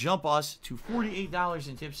 That will jump us to $48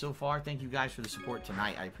 in tips so far. Thank you guys for the support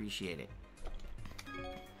tonight. I appreciate it.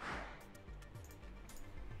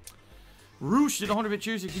 Roosh did 100-bit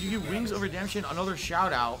cheers. Could you give Wings of Redemption another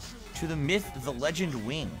shout out to the myth, the legend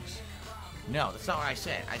Wings? No, that's not what I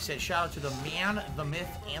said. I said shout out to the man, the myth,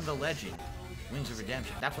 and the legend Wings of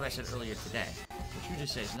Redemption. That's what I said earlier today. What you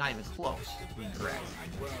just said is not even close to being correct.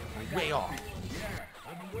 Way off.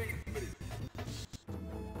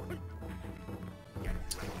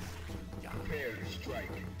 Prepare to strike.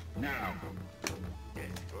 Now.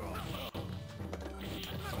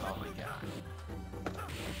 Oh my god.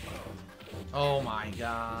 Oh my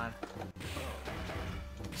god.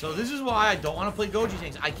 So this is why I don't want to play Goji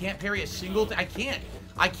things. I can't parry a single thing. I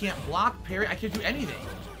can't block, parry. I can't do anything.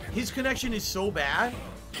 His connection is so bad,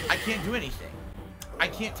 I can't do anything. I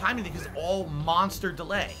can't time anything because it's all monster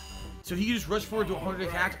delay. So he can just rush forward to 100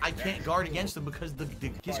 attacks. I can't guard against him because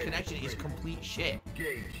his connection is complete shit.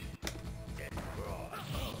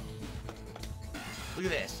 Look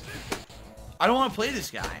at this. I don't want to play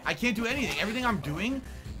this guy. I can't do anything. Everything I'm doing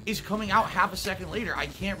is coming out half a second later. I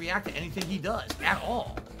can't react to anything he does at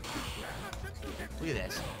all. Look at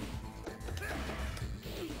this.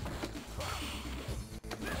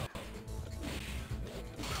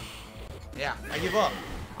 Yeah, I give up.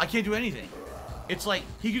 I can't do anything. It's like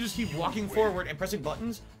he could just keep walking forward and pressing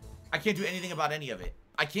buttons. I can't do anything about any of it.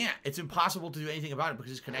 I can't. It's impossible to do anything about it because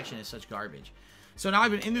his connection is such garbage. So now I've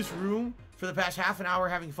been in this room for the past half an hour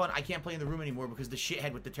having fun. I can't play in the room anymore because the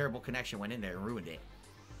shithead with the terrible connection went in there and ruined it.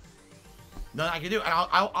 Nothing I can do.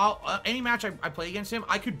 And any match I play against him,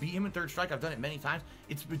 I could beat him in third strike. I've done it many times.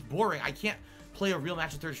 It's boring. I can't play a real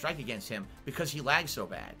match in third strike against him because he lags so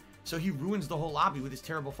bad. So he ruins the whole lobby with his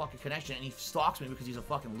terrible fucking connection, and he stalks me because he's a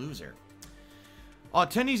fucking loser.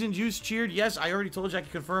 Tennies and Juice cheered. Yes, I already told you. I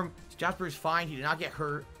can confirm. Jasper is fine. He did not get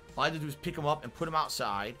hurt. All I had to do was pick him up and put him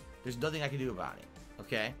outside. There's nothing I can do about it.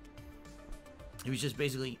 Okay? He was just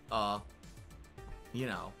basically, you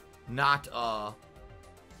know, not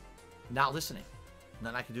listening.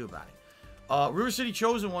 Nothing I can do about it. River City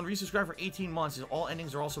Chosen One, resubscribe for 18 months. All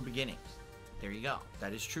endings are also beginnings. There you go.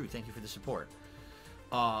 That is true. Thank you for the support.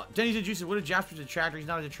 Denny's and Juice, what if Jasper's a detractor? He's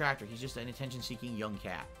not a detractor. He's just an attention-seeking young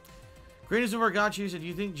cat. Greatest of our God said, do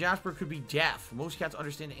you think Jasper could be deaf? Most cats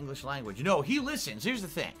understand the English language. No, he listens. Here's the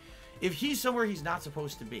thing. If he's somewhere he's not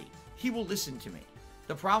supposed to be, he will listen to me.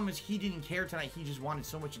 The problem is he didn't care tonight. He just wanted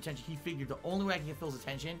so much attention. He figured the only way I can get Phil's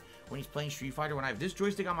attention when he's playing Street Fighter, when I have this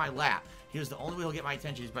joystick on my lap, he knows the only way he'll get my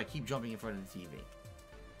attention is by keep jumping in front of the TV.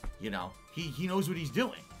 You know? He knows what he's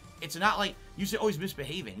doing. It's not like you say, oh, he's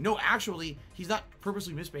misbehaving. No, actually, he's not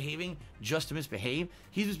purposely misbehaving just to misbehave.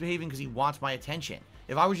 He's misbehaving because he wants my attention.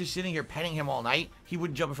 If I was just sitting here petting him all night, he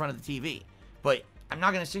wouldn't jump in front of the TV. But I'm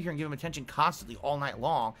not going to sit here and give him attention constantly all night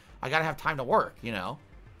long. I got to have time to work, you know?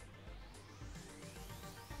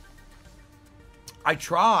 I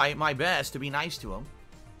try my best to be nice to him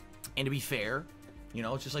and to be fair. You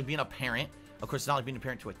know, it's just like being a parent. Of course, it's not like being a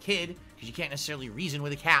parent to a kid because you can't necessarily reason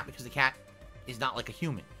with a cat because the cat is not like a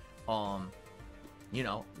human. You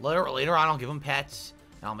know, later on I'll give him pets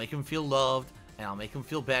and I'll make him feel loved and I'll make him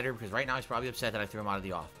feel better because right now he's probably upset that I threw him out of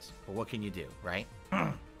the office. But what can you do, right?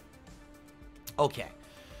 Okay.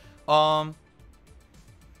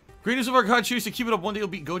 Greatest of our God, choose to keep it up. One day you'll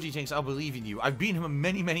beat Goji Tanks. I'll believe in you. I've beaten him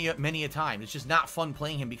many a time. It's just not fun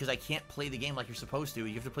playing him because I can't play the game like you're supposed to.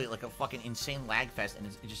 You have to play it like a fucking insane lag fest, and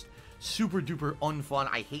it's just super duper unfun.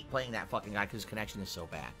 I hate playing that fucking guy because his connection is so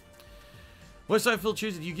bad. What's up, Phil?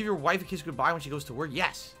 Choose. Do you give your wife a kiss goodbye when she goes to work?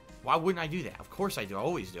 Yes. Why wouldn't I do that? Of course I do. I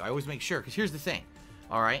always do. I always make sure. Because here's the thing.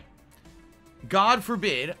 All right. God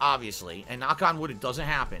forbid, obviously, and knock on wood, it doesn't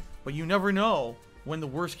happen. But you never know when the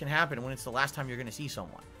worst can happen and when it's the last time you're going to see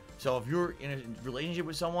someone. So if you're in a relationship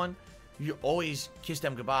with someone, you always kiss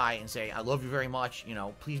them goodbye and say, I love you very much. You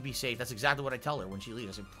know, please be safe. That's exactly what I tell her when she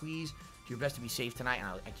leaves. I said, please do your best to be safe tonight.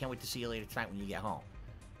 And I can't wait to see you later tonight when you get home.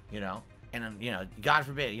 You know? And, you know, God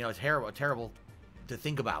forbid, you know, it's terrible to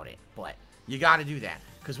think about it. But you got to do that.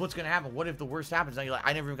 Because what's going to happen? What if the worst happens? Now you're like,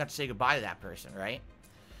 I never even got to say goodbye to that person, right?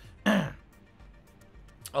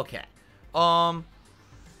 Okay.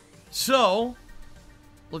 So,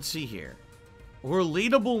 let's see here.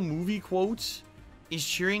 Relatable movie quotes is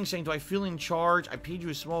cheering, saying, do I feel in charge? I paid you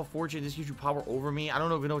a small fortune. This gives you power over me. I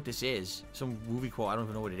don't even know what this is. Some movie quote. I don't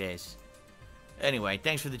even know what it is. Anyway,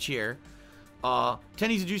 thanks for the cheer.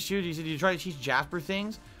 Tenny's a juice cheer. He said, did you try to teach Jasper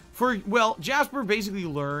things? Well, Jasper basically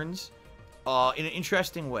learns in an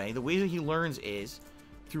interesting way. The way that he learns is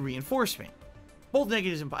through reinforcement. both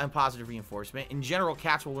negative and positive reinforcement. In general,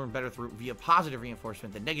 cats will learn better via positive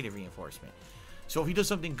reinforcement than negative reinforcement. So if he does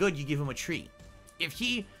something good, you give him a treat.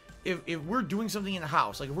 If we're doing something in the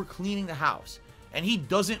house, like if we're cleaning the house, and he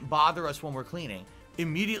doesn't bother us when we're cleaning,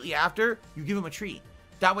 immediately after, you give him a treat.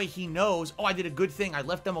 That way he knows, oh, I did a good thing. I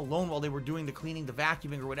left them alone while they were doing the cleaning, the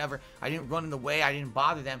vacuuming, or whatever. I didn't run in the way. I didn't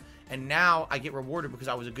bother them. And now I get rewarded because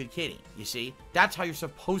I was a good kitty. You see? That's how you're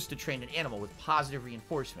supposed to train an animal, with positive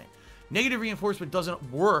reinforcement. Negative reinforcement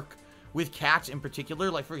doesn't work with cats in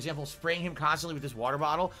particular. Like, for example, spraying him constantly with this water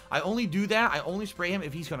bottle. I only do that. I only spray him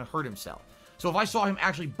if he's going to hurt himself. So if I saw him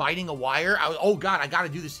actually biting a wire, oh God, I got to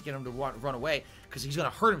do this to get him to run away because he's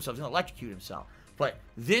going to hurt himself. He's going to electrocute himself. But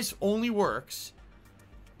this only works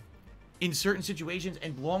in certain situations,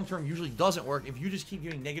 and long-term usually doesn't work. If you just keep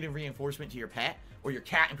giving negative reinforcement to your pet, or your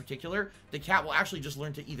cat in particular, the cat will actually just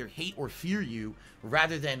learn to either hate or fear you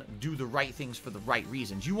rather than do the right things for the right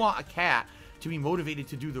reasons. You want a cat to be motivated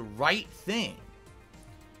to do the right thing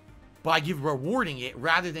by rewarding it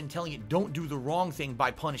rather than telling it don't do the wrong thing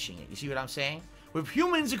by punishing it. You see what I'm saying? With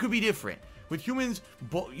humans, it could be different. With humans,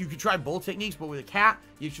 you could try both techniques, but with a cat,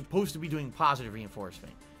 you're supposed to be doing positive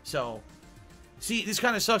reinforcement. So, see, this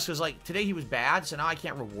kind of sucks because, like, today he was bad, so now I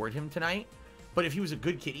can't reward him tonight. But if he was a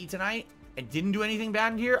good kitty tonight and didn't do anything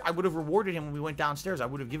bad in here, I would have rewarded him when we went downstairs. I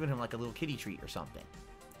would have given him, like, a little kitty treat or something.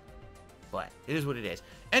 But it is what it is.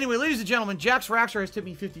 Anyway, ladies and gentlemen, Jax Raxer has tipped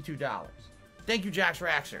me $52. Thank you, Jax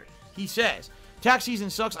Raxer. He says, tax season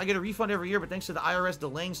sucks. I get a refund every year, but thanks to the IRS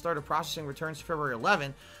delaying start of processing returns to February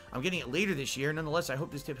 11, I'm getting it later this year. Nonetheless, I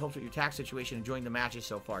hope this tip helps with your tax situation, enjoying the matches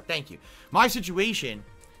so far. Thank you. My situation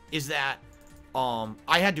is that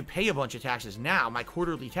I had to pay a bunch of taxes now. My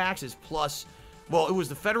quarterly taxes plus, well, it was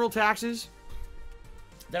the federal taxes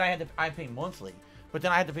that I pay monthly, but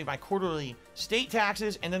then I had to pay my quarterly state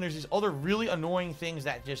taxes, and then there's these other really annoying things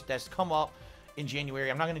that's come up in January.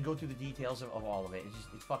 I'm not going to go through the details of all of it.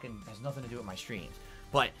 It fucking has nothing to do with my streams.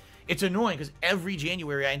 But it's annoying because every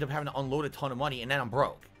January I end up having to unload a ton of money, and then I'm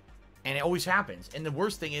broke. And it always happens. And the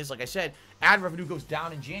worst thing is, like I said, ad revenue goes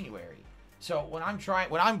down in January. So when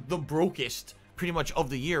I'm the brokest pretty much of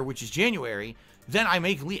the year, which is January, then I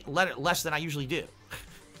make less than I usually do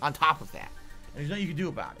on top of that. And there's nothing you can do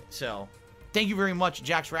about it. So thank you very much,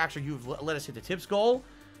 Jax Raxer. You've let us hit the tips goal.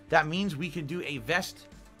 That means we can do a vest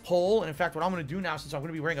poll. And in fact, what I'm going to do now, since I'm going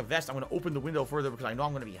to be wearing a vest, I'm going to open the window further because I know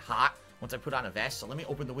I'm going to be hot once I put on a vest. So let me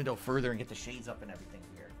open the window further and get the shades up and everything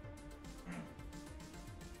here.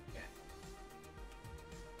 Okay.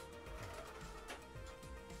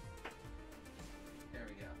 There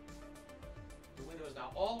we go. The window is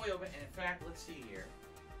now all the way open. And in fact, let's see here.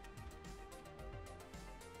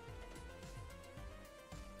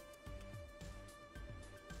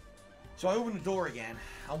 So I opened the door again.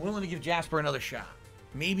 I'm willing to give Jasper another shot.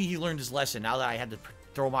 Maybe he learned his lesson now that I had to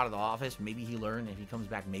throw him out of the office. Maybe he learned. If he comes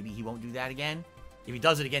back, maybe he won't do that again. If he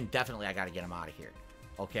does it again, definitely I got to get him out of here.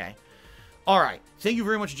 Okay? All right. Thank you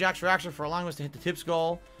very much, Jax Raxer, for allowing us to hit the tips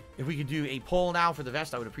goal. If we could do a poll now for the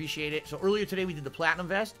vest, I would appreciate it. So earlier today, we did the platinum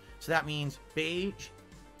vest. So that means beige,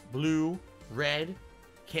 blue, red,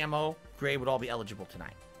 camo, gray would all be eligible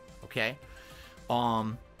tonight. Okay?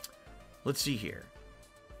 Let's see here.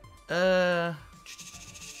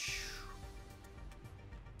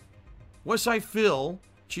 Westside Phil,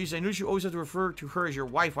 geez, I noticed you always have to refer to her as your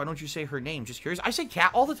wife. Why don't you say her name? Just curious. I say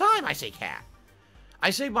cat all the time. I say cat.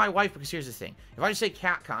 I say my wife because here's the thing. If I just say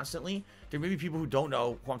cat constantly, there may be people who don't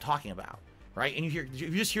know who I'm talking about, right? And if you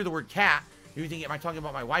just hear the word cat, you think, am I talking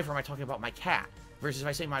about my wife or am I talking about my cat? Versus if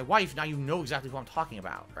I say my wife, now you know exactly who I'm talking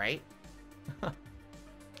about, right?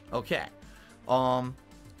 Okay.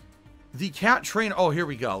 The cat trainer. Oh, here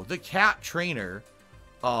we go. The cat trainer.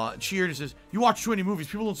 Cheers says, you watch too many movies.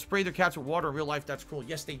 People don't spray their cats with water in real life. That's cruel.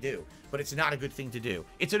 Yes, they do. But it's not a good thing to do.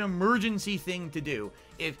 It's an emergency thing to do.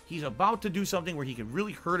 If he's about to do something where he can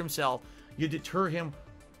really hurt himself, you deter him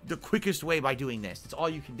the quickest way by doing this. That's all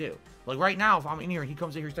you can do. Like right now, if I'm in here and he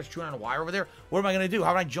comes in here and starts chewing on a wire over there, what am I going to do?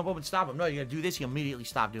 How do I jump up and stop him? No, you're going to do this. You immediately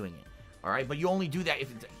stop doing it. All right? But you only do that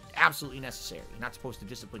if it's absolutely necessary. You're not supposed to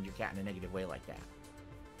discipline your cat in a negative way like that.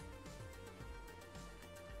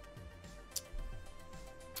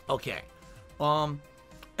 Okay.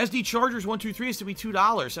 SD Chargers 123 is to be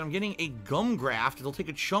 $2, and I'm getting a gum graft. It'll take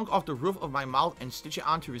a chunk off the roof of my mouth and stitch it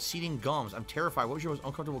onto receding gums. I'm terrified. What was your most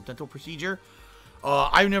uncomfortable dental procedure?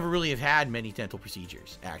 I never really have had many dental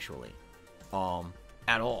procedures, actually.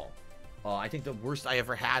 At all. I think the worst I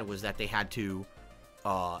ever had was that they had to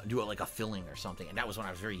do it like a filling or something, and that was when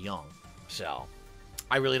I was very young. So,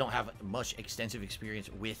 I really don't have much extensive experience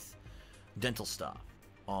with dental stuff.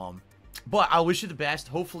 But I wish you the best.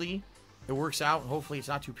 Hopefully, it works out, and hopefully it's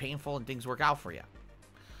not too painful and things work out for you.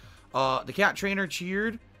 The cat trainer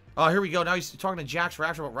cheered. Here we go. Now he's talking to Jax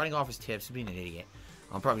Raptor about running off his tips. He's being an idiot.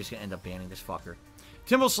 I'm probably just going to end up banning this fucker.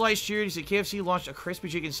 Timble Slice cheered. He said, KFC launched a crispy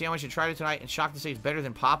chicken sandwich and tried it tonight and shocked to say it's better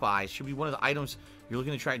than Popeyes. Should be one of the items you're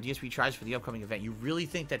looking to try at DSP Tries for the upcoming event. You really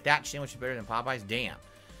think that that sandwich is better than Popeyes? Damn.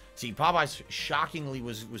 See, Popeyes shockingly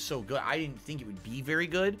was so good. I didn't think it would be very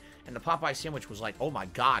good. And the Popeye sandwich was like, oh my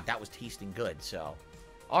god, that was tasting good. So,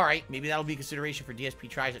 all right, maybe that'll be a consideration for DSP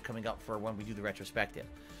Tries It coming up for when we do the retrospective.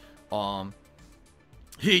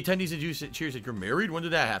 Hey, Tendies and Juice cheers. You're married? When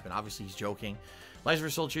did that happen? Obviously, he's joking. Liza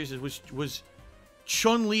Soul cheers. Was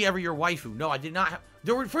Chun-Li ever your waifu? No, I did not have...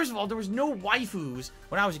 First of all, there was no waifus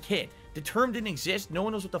when I was a kid. The term didn't exist. No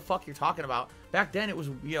one knows what the fuck you're talking about. Back then, it was,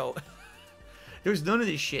 there was none of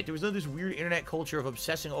this shit. There was none of this weird internet culture of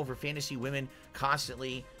obsessing over fantasy women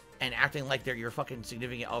constantly and acting like they're your fucking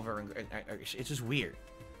significant other. It's just weird.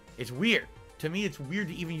 It's weird. To me, it's weird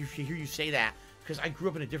to even hear you say that because I grew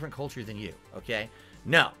up in a different culture than you, okay?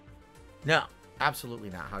 No. No. Absolutely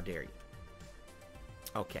not. How dare you?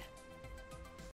 Okay.